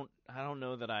anymore, and I don't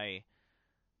know that I.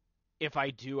 If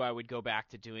I do, I would go back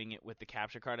to doing it with the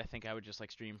capture card. I think I would just like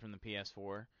stream from the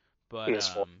PS4, but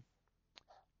PS4.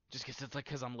 just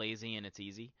because I'm lazy and it's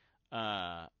easy.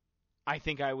 Uh, I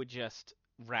think I would just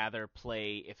rather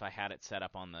play if I had it set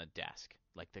up on the desk,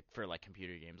 like for like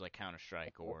computer games like Counter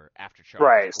Strike or Aftercharge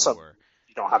Right. So or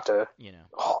you don't have to. you know,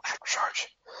 Oh, charge.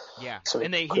 yeah. So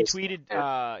And Chris,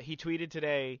 he tweeted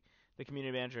today, the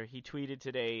community manager, he tweeted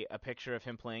today a picture of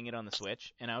him playing it on the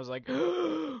Switch, and I was like,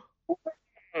 don't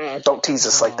tease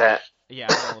 'cause us like that. yeah,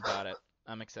 I'm all about it.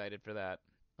 I'm excited for that.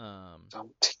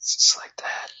 Don't tease us like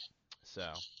that.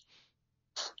 So.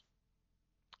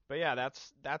 But yeah,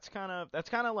 that's kind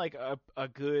of like a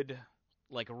good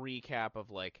like recap of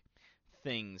like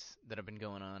things that have been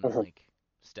going on and Mhm. like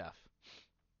stuff.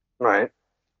 Right.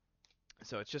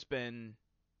 So it's just been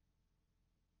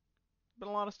a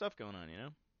lot of stuff going on.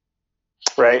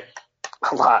 Right.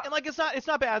 A lot. And like it's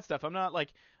not bad stuff. I'm not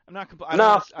No, I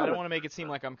don't want to make it seem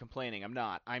like I'm complaining. I'm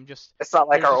not. I'm just it's not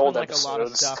like there's our just been old like a lot of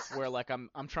episodes. stuff where like I'm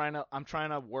trying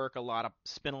to work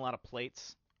spin a lot of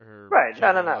plates or Right. No,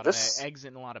 juggle no, a no. lot of eggs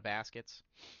in a lot of baskets.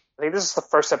 I think this is the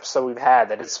first episode we've had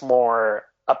that it's more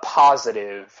a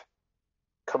positive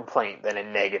complaint than a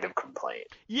negative complaint.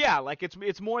 Yeah, like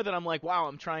it's more that I'm like, wow,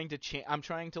 I'm trying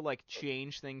to like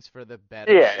change things for the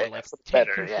better Yeah, or like it's take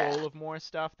better. Yeah. control of more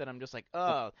stuff that I'm just like,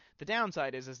 oh, the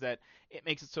downside is that it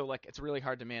makes it so like it's really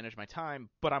hard to manage my time,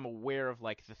 but I'm aware of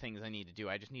like the things I need to do.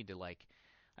 I just need to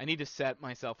I need to set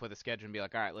myself with a schedule and be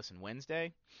like, all right, listen,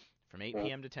 Wednesday from 8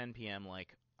 p.m. to 10 p.m.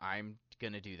 like I'm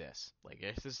gonna do this. Like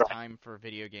this is time for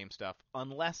video game stuff,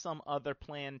 unless some other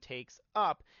plan takes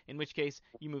up, in which case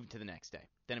you move it to the next day.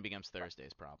 Then it becomes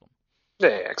Thursday's problem. Yeah,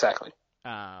 exactly.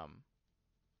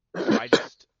 So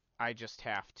I just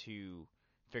have to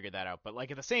figure that out. But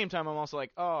like at the same time, I'm also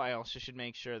like, oh, I also should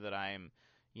make sure that I'm,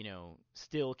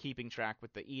 still keeping track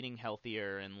with the eating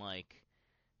healthier and like,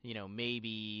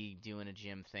 maybe doing a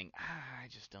gym thing. I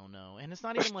just don't know. And it's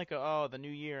not even like, the new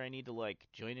year, I need to like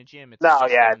join a gym. It's No,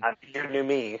 just yeah, you knew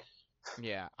me.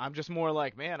 yeah, I'm just more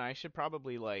like, man, I should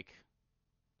probably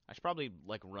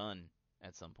run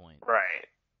at some point. Right.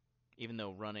 Even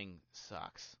though running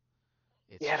sucks.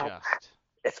 It's Yeah, just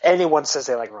if anyone says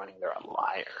they like running, they're a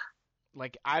liar.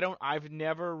 like I've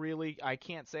never really, I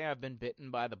can't say I've been bitten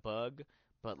by the bug,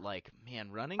 but like, man,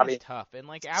 running is tough. And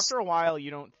like after a while you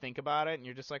don't think about it and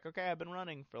you're just like, okay, I've been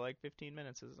running for like 15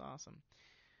 minutes. This is awesome.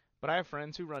 But I have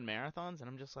friends who run marathons and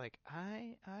I'm just like,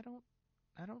 I don't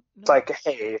know. It's like,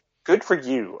 hey, good for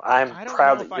you. I'm I don't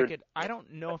proud know if that you're. I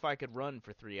don't know if I could run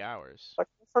for 3 hours. Like,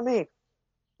 not for me.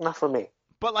 Not for me.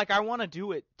 But like I want to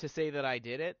do it to say that I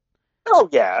did it. Oh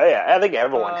yeah, yeah. I think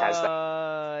everyone has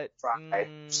that. Try.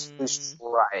 Just at least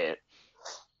try it.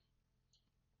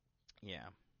 Yeah.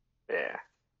 Yeah.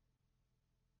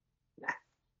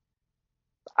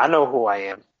 I know who I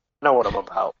am. I know what I'm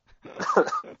about.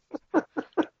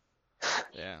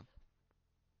 Yeah.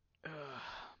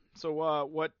 So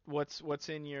what's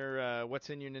in your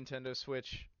Nintendo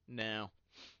Switch now?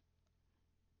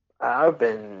 I've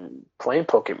been playing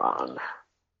Pokemon.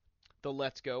 The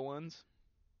Let's Go ones?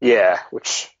 Yeah,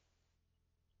 which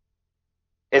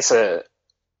it's a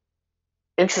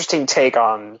interesting take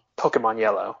on Pokemon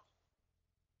Yellow.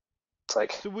 It's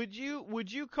like, so would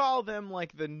you call them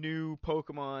like the new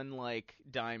Pokemon like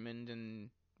Diamond and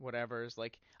whatever's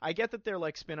like I get that they're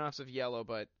like spin-offs of Yellow,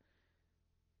 but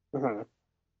mhm.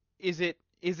 is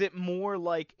it more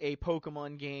like a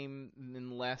Pokemon game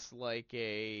and less like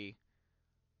a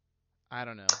I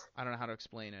don't know how to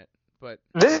explain it, but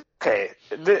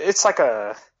it's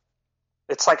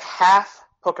like half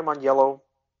Pokemon Yellow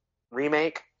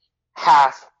remake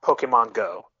half Pokemon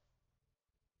Go.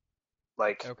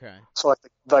 Like, Okay. so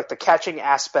like the catching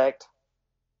aspect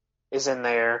is in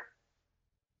there,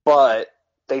 but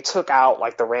they took out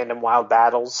like the random wild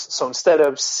battles. So instead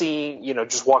of seeing,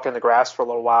 just walk in the grass for a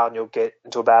little while and you'll get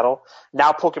into a battle,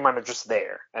 now Pokemon are just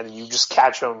there and you just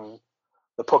catch them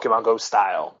the Pokemon Go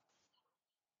style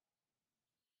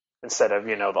instead of,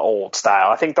 the old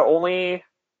style. I think the only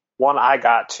one I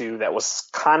got to that was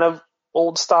kind of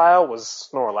old style was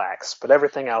Snorlax, but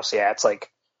everything else, yeah, it's like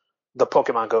the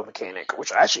Pokemon Go mechanic,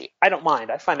 which actually I don't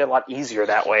mind. I find it a lot easier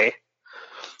that way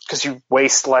because you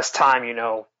waste less time,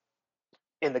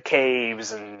 in the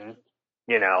caves and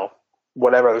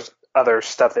whatever other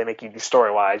stuff they make you do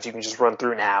story wise. You can just run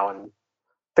through now and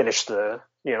finish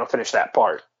finish that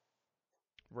part.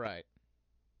 Right.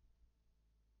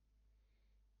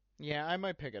 Yeah, I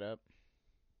might pick it up.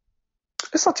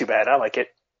 It's not too bad. I like it.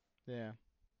 Yeah.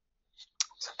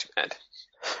 It's not too bad.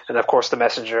 And of course, the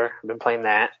Messenger. I've been playing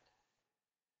that.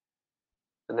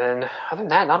 And then other than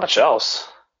that, not much else.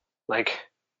 Like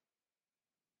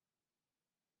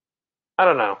I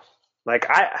don't know. Like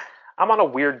I'm on a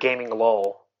weird gaming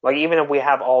lull. Like even if we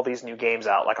have all these new games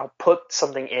out, like I'll put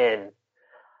something in,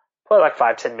 play like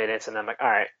 5-10 minutes, and I'm like, all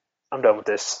right, I'm done with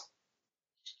this.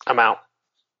 I'm out.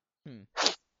 Hmm.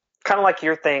 Kind of like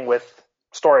your thing with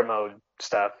story mode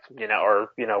stuff, or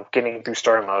getting through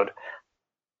story mode.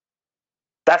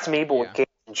 That's me, but with Yeah. games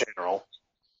in general.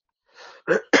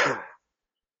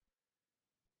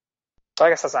 So I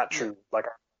guess that's not Yeah. true. Like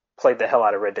I played the hell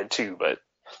out of Red Dead 2, but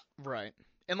Right.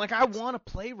 And like I want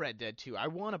to play Red Dead 2. I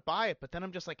want to buy it, but then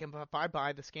I'm just like if I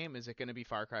buy this game, is it going to be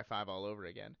Far Cry 5 all over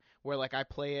again? Where like I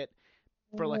play it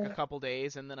for like a couple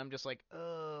days and then I'm just like,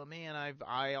 "Oh man,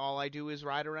 I all I do is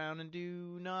ride around and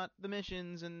do not the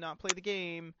missions and not play the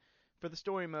game for the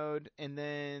story mode." And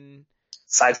then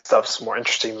side stuff's more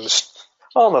interesting than the.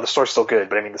 Oh no, the story's still good,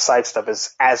 but I mean the side stuff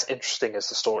is as interesting as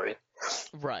the story.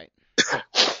 right.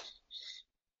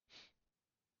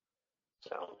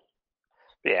 So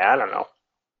yeah, I don't know.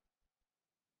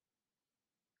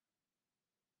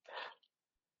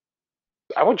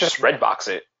 I would just redbox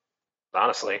it,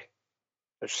 honestly.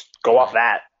 Just go off Right.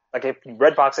 that. Like if you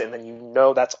redbox it and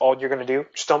then that's all you're gonna do,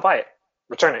 just don't buy it.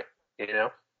 Return it.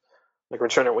 Like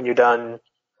return it when you're done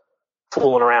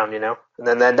fooling around. And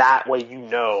then that way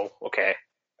okay,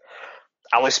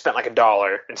 I only spent like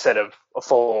 $1 instead of a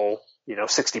full,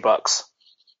 $60.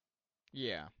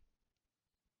 Yeah.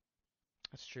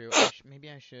 That's true. Maybe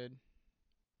I should.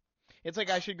 It's like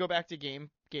I should go back to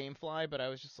GameFly, but I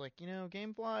was just like,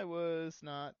 GameFly was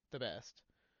not the best.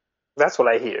 That's what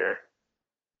I hear.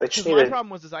 They just Because need my to. problem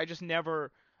was I just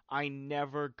never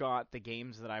got the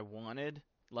games that I wanted,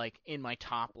 like in my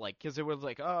top, like, because it was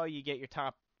like, oh, you get your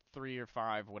top 3 or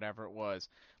 5, whatever it was.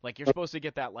 Like you're supposed to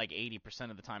get that like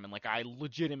 80% of the time, and like I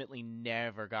legitimately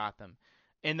never got them.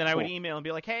 And then I would email and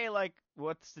be like, hey, like,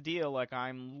 what's the deal? Like,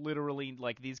 I'm literally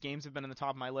like these games have been in the top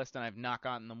of my list and I've not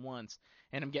gotten them once,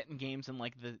 and I'm getting games in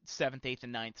like the seventh, eighth,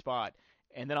 and ninth spot.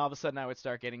 And then all of a sudden I would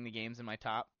start getting the games in my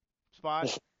top spot,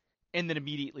 and then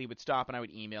immediately would stop and I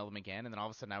would email them again, and then all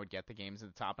of a sudden I would get the games at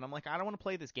the top, and I'm like, I don't want to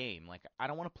play this game. Like, I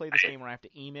don't want to play this game where I have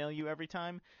to email you every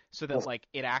time so that like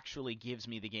it actually gives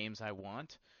me the games I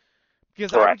want.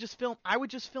 Because Right. I would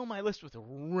just fill my list with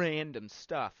random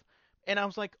stuff. And I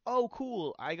was like, oh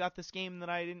cool, I got this game that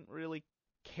I didn't really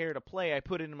care to play. I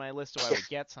put it in my list so I would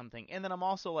get something. And then I'm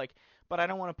also like, but I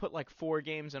don't want to put like 4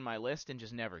 games in my list and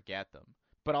just never get them.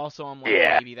 But also I'm like,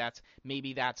 Yeah. maybe that's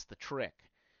the trick.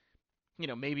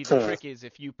 Maybe the Hmm. trick is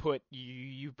if you put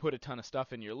a ton of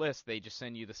stuff in your list, they just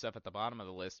send you the stuff at the bottom of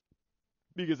the list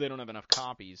because they don't have enough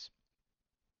copies.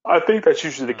 I think that's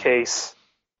usually the Um, case.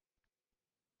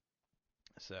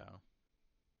 so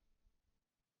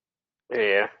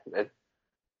Yeah.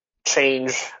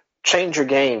 Change change your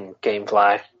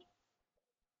GameFly.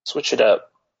 Switch it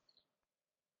up.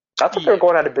 I thought they were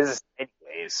going yeah, out of business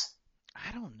anyways.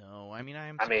 I don't know. I mean, I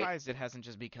am I mean, surprised it hasn't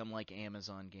just become like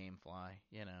Amazon GameFly.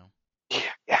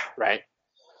 yeah, right.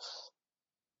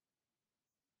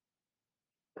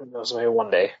 Who knows? Maybe one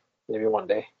day. Maybe one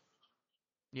day.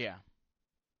 Yeah,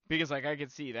 because like I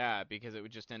could see that because it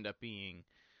would just end up being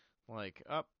like,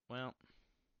 oh, well,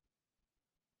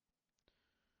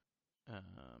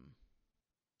 um,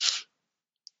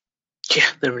 Yeah,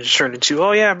 then we just turn into,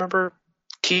 oh yeah, remember,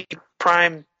 keep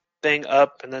Prime thing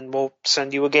up, and then we'll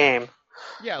send you a game.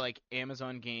 yeah, like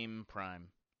Amazon Game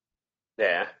Prime,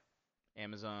 Yeah.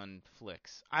 Amazon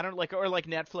Flix. I don't like or like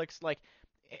Netflix. Like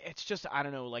it's just I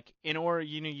don't know. Like or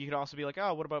you could also be like,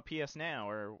 oh, what about PS Now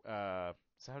or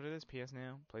is that what it is? PS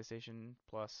Now, PlayStation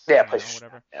Plus Yeah, Now, PlayStation.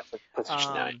 whatever. Yeah,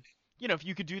 PlayStation 9. Um, if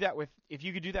you could do that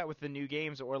with the new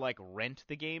games or like rent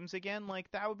the games again,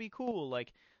 like that would be cool.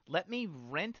 Like let me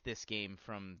rent this game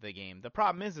from the game. The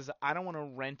problem is I don't want to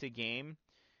rent a game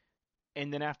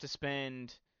and then have to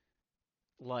spend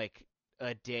like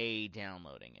a day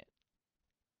downloading it.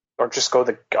 Or just go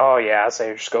I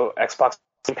say just go Xbox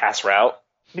Game Pass route.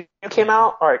 It came Yeah.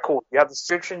 out, all right, cool. You have the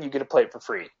subscription, you get to play it for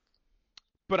free.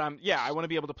 But I want to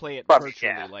be able to play it But,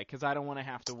 virtually, yeah. like, because I don't want to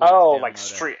have to wait to Oh, download like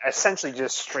it. essentially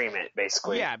just stream it,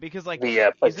 basically. Yeah, because like,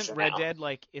 via isn't PlayStation Red Now.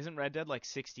 Dead like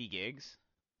 60 gigs?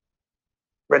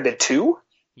 Red Dead 2?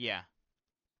 Yeah.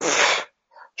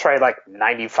 Try like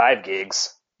 95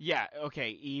 gigs. Yeah. Okay.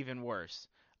 Even worse.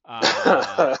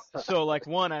 Yeah. So like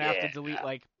one, I'd have to delete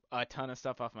like a ton of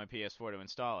stuff off my PS4 to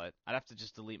install it. I'd have to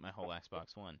just delete my whole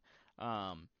Xbox One.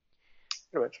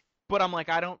 Pretty much. But I'm like,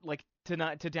 I don't like to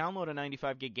download a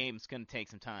 95 gig game. It's gonna take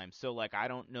some time. So like, I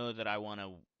don't know that I want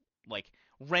to like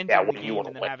renting the what do you game wanna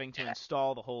and then wait? having to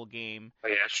install the whole game. Oh,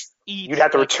 yeah. Eats, You'd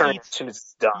have to like, return eats, as soon as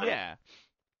it's done. yeah.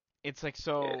 It's like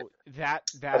so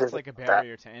that's is like a that.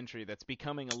 barrier to entry that's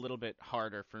becoming a little bit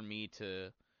harder for me to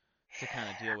kind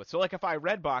of deal with. So like if I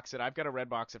Redbox it, I've got to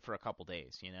Redbox it for a couple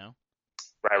days, you know?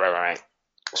 Right.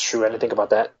 It's true. I didn't think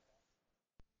about that.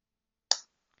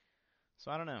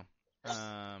 So I don't know.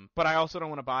 But I also don't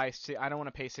want to I don't want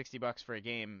to pay $60 for a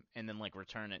game and then like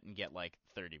return it and get like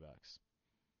 $30.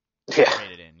 Yeah.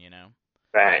 Trade it in, you know?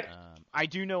 Right. I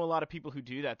do know a lot of people who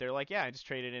do that. They're like, yeah, I just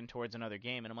trade it in towards another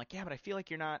game, and I'm like, yeah, but I feel like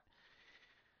you're not.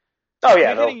 Oh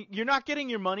yeah. You're not getting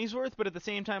your money's worth, but at the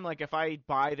same time, like if I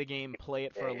buy the game, play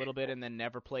it for a little bit, and then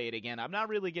never play it again, I'm not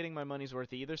really getting my money's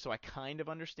worth either. So I kind of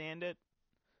understand it.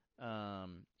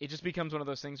 It just becomes one of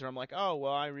those things where I'm like, oh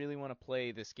well, I really want to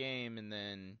play this game, and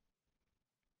then,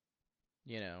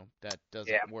 that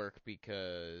doesn't work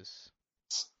because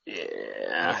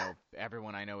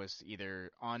everyone I know is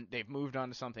either they've moved on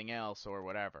to something else or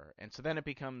whatever, and so then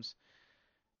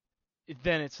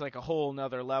it's like a whole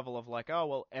nother level of like, oh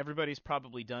well, everybody's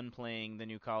probably done playing the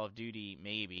new Call of Duty,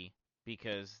 maybe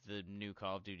because the new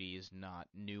Call of Duty is not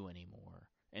new anymore,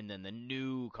 and then the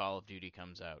new Call of Duty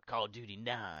comes out, Call of Duty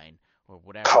 9 or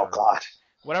whatever. Oh god.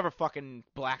 Whatever fucking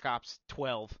Black Ops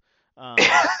 12. They're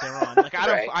on. Like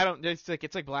I don't. It's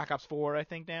like Black Ops 4, I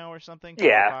think now or something.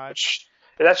 Yeah.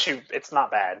 It's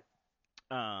not bad.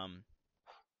 But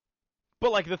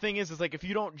like the thing is like if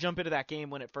you don't jump into that game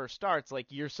when it first starts, like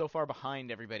you're so far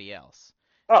behind everybody else.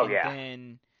 Oh and yeah.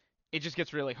 Then it just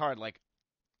gets really hard. Like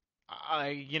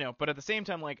but at the same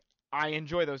time, like I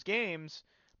enjoy those games,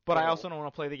 but I also don't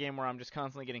want to play the game where I'm just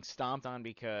constantly getting stomped on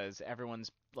because everyone's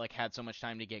like had so much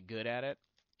time to get good at it.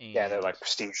 And, yeah, they're like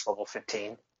prestige level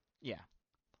 15. Yeah.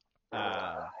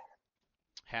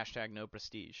 Hashtag no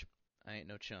prestige. I ain't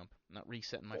no chump. I'm not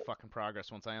resetting my fucking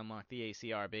progress once I unlock the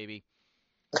ACR, baby.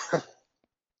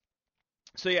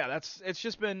 So yeah, it's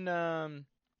just been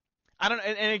I don't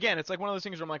and again, it's like one of those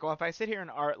things where I'm like, well, if I sit here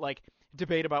and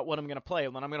debate about what I'm going to play,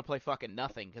 then I'm going to play fucking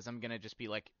nothing because I'm going to just be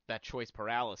like that choice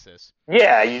paralysis.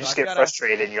 Yeah, you just get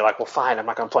frustrated and you're like, well, fine, I'm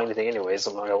not going to play anything anyways.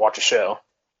 I'm going to watch a show.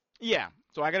 Yeah.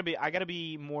 So I got to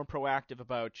be more proactive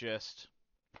about just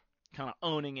kind of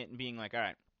owning it and being like, all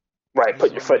right. Right,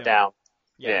 put your foot down.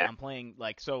 Yeah, I'm playing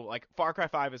like Far Cry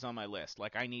 5 is on my list.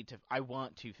 Like I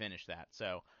want to finish that.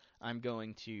 So I'm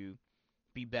going to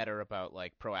be better about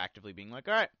like proactively being like,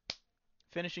 all right,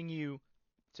 finishing you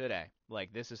today.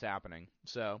 Like this is happening.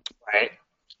 So right.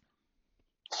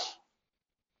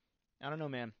 I don't know,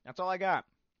 man. That's all I got.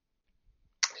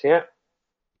 Yeah.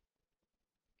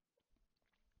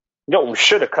 You know what we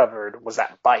should have covered was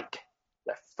that bike.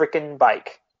 That freaking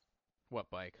bike. What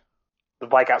bike? The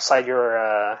bike outside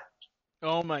your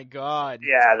Oh my god.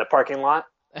 Yeah, the parking lot.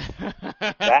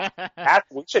 that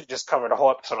we should just cover the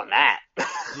whole episode on that.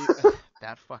 Dude,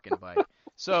 that fucking bike.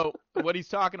 So what he's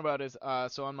talking about is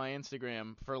so on my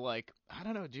Instagram for like I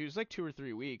don't know, dude, it was like 2 or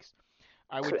 3 weeks.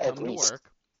 I would come to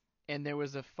work and there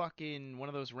was a fucking one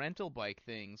of those rental bike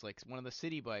things, like one of the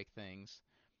city bike things.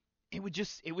 It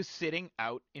was sitting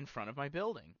out in front of my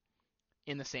building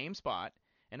in the same spot.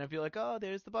 And I'd be like, oh,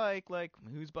 there's the bike. Like,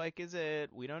 whose bike is it?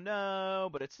 We don't know,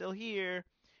 but it's still here.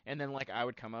 And then, like, I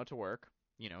would come out to work.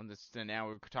 Now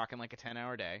we're talking like a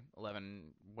 10-hour day, 11,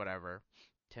 whatever.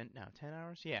 10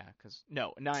 hours? Yeah,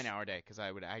 9-hour day, because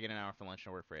I get an hour for lunch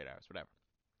and I work for 8 hours, whatever.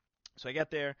 So I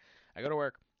get there, I go to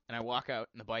work, and I walk out,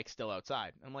 and the bike's still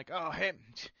outside. And I'm like, oh, hey,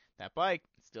 that bike,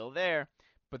 still there.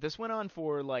 But this went on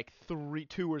for like 2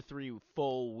 or 3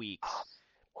 full weeks.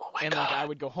 And like I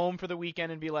would go home for the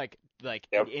weekend and be like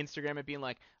Instagram it being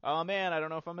like, oh man, I don't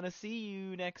know if I'm gonna see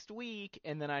you next week,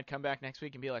 and then I'd come back next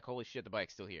week and be like, holy shit, the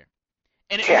bike's still here.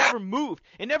 And it Yeah. never moved.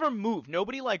 It never moved.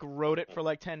 Nobody like rode it for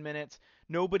like 10 minutes.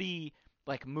 Nobody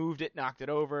like moved it, knocked it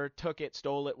over, took it,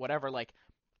 stole it, whatever. Like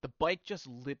the bike just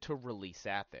literally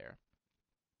sat there.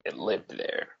 It lived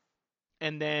there.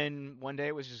 And then one day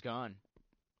it was just gone.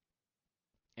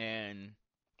 And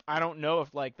I don't know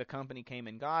if like the company came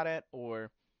and got it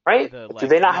or Right? the Do like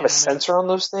they not have a management. sensor on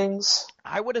those things?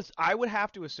 I would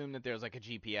have to assume that there's like a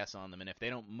GPS on them, and if they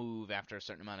don't move after a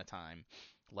certain amount of time,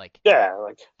 like Yeah,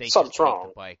 like they just something's take wrong.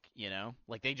 the bike, you know?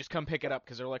 Like they just come pick it up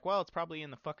because they're like, well, it's probably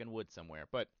in the fucking woods somewhere.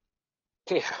 But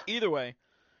Yeah. either way,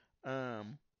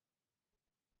 Fucking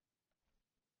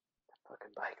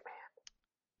bike,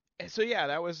 man. so yeah,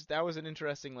 that was an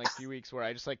interesting like few weeks where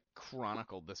I just like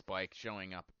chronicled this bike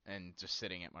showing up and just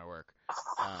sitting at my work.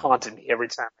 Haunted me every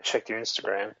time I checked your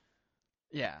Instagram.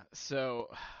 Yeah, so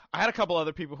I had a couple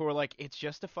other people who were like, "It's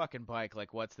just a fucking bike.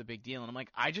 Like, what's the big deal?" And I'm like,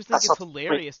 "I just think That's it's not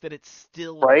hilarious that it's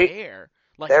still right? there.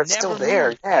 Like, They're never still there,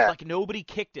 moved. yeah. Like, nobody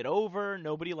kicked it over.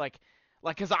 Nobody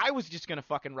because I was just gonna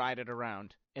fucking ride it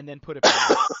around and then put it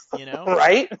back, you know?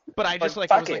 Right? But I just Like,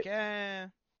 I fuck was it. like, eh."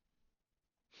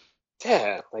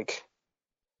 Yeah, like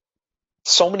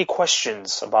so many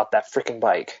questions about that freaking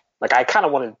bike. Like I kind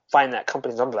of want to find that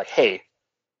company's number. Like, hey,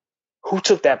 who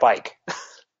took that bike?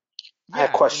 I have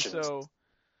Yeah, questions and so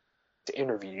to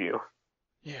interview you.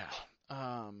 yeah,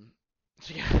 so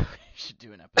yeah, we should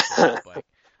do an episode on the bike.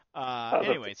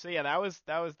 Anyway, so yeah, that was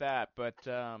that. But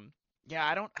yeah,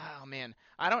 I don't. Oh man,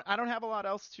 I don't have a lot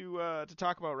else to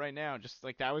talk about right now. Just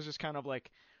like that was just kind of like,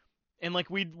 and like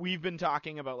we've been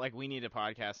talking about like we need a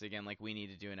podcast again, like we need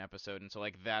to do an episode, and so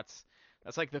like that's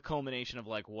like the culmination of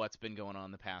like what's been going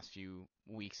on the past few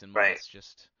weeks and months. Right.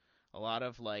 Just a lot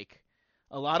of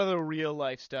the real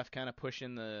life stuff, kind of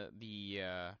pushing the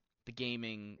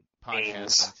gaming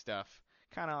podcasting stuff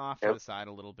kind of off to the side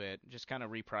a little bit, just kind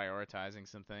of reprioritizing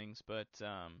some things. But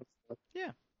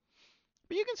yeah.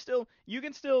 But you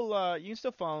can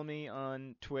still follow me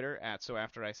on Twitter at so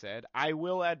after I said. I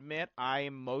will admit I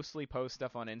mostly post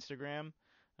stuff on Instagram,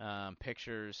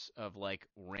 pictures of like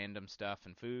random stuff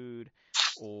and food,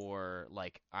 or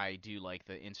like I do like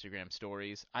the Instagram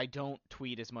stories. I don't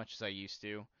tweet as much as I used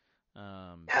to.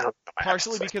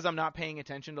 Partially because I'm not paying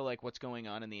attention to like what's going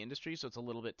on in the industry, so it's a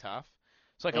little bit tough.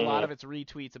 So like a lot of it's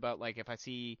retweets about like if I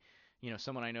see,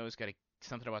 someone I know has got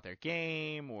something about their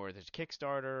game, or there's a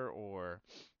Kickstarter, or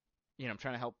I'm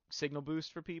trying to help signal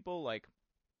boost for people. Like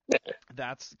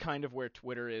that's kind of where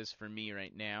Twitter is for me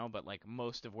right now. But like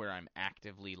most of where I'm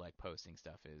actively like posting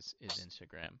stuff is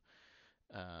Instagram.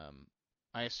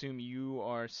 I assume you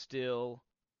are still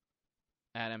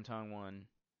at mtong1,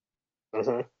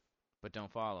 but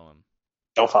don't follow him.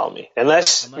 Don't follow me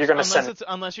unless you're gonna send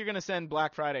unless you're gonna send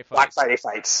Black Friday fights. Black Friday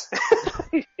fights.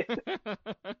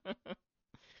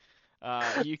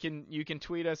 You can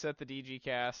tweet us at the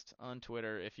DGCast on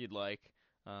Twitter if you'd like.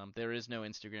 There is no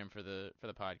Instagram for the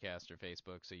podcast or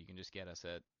Facebook, so you can just get us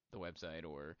at the website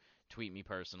or tweet me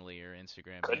personally or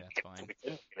Instagram. Yeah, that's fine.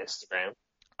 Instagram.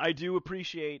 I do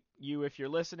appreciate you if you're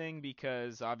listening,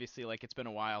 because obviously like it's been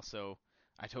a while, so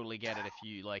I totally get it if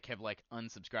you like have like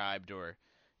unsubscribed or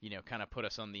kind of put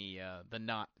us on the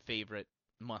not favorite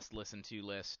must listen to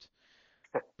list.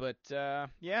 But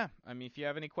yeah, I mean, if you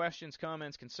have any questions,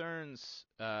 comments, concerns,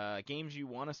 games you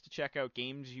want us to check out,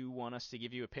 games you want us to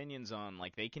give you opinions on,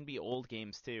 like they can be old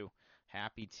games too.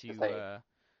 Happy to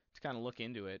kind of look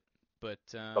into it. But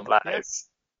yeah,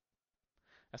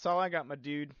 that's all I got, my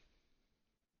dude.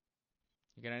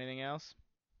 You got anything else?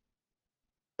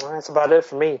 Well, that's about it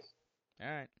for me. All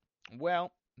right.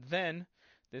 Well, then,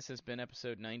 this has been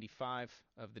episode 95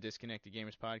 of the Disconnected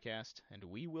Gamers podcast, and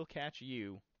we will catch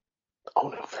you. Oh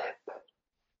no,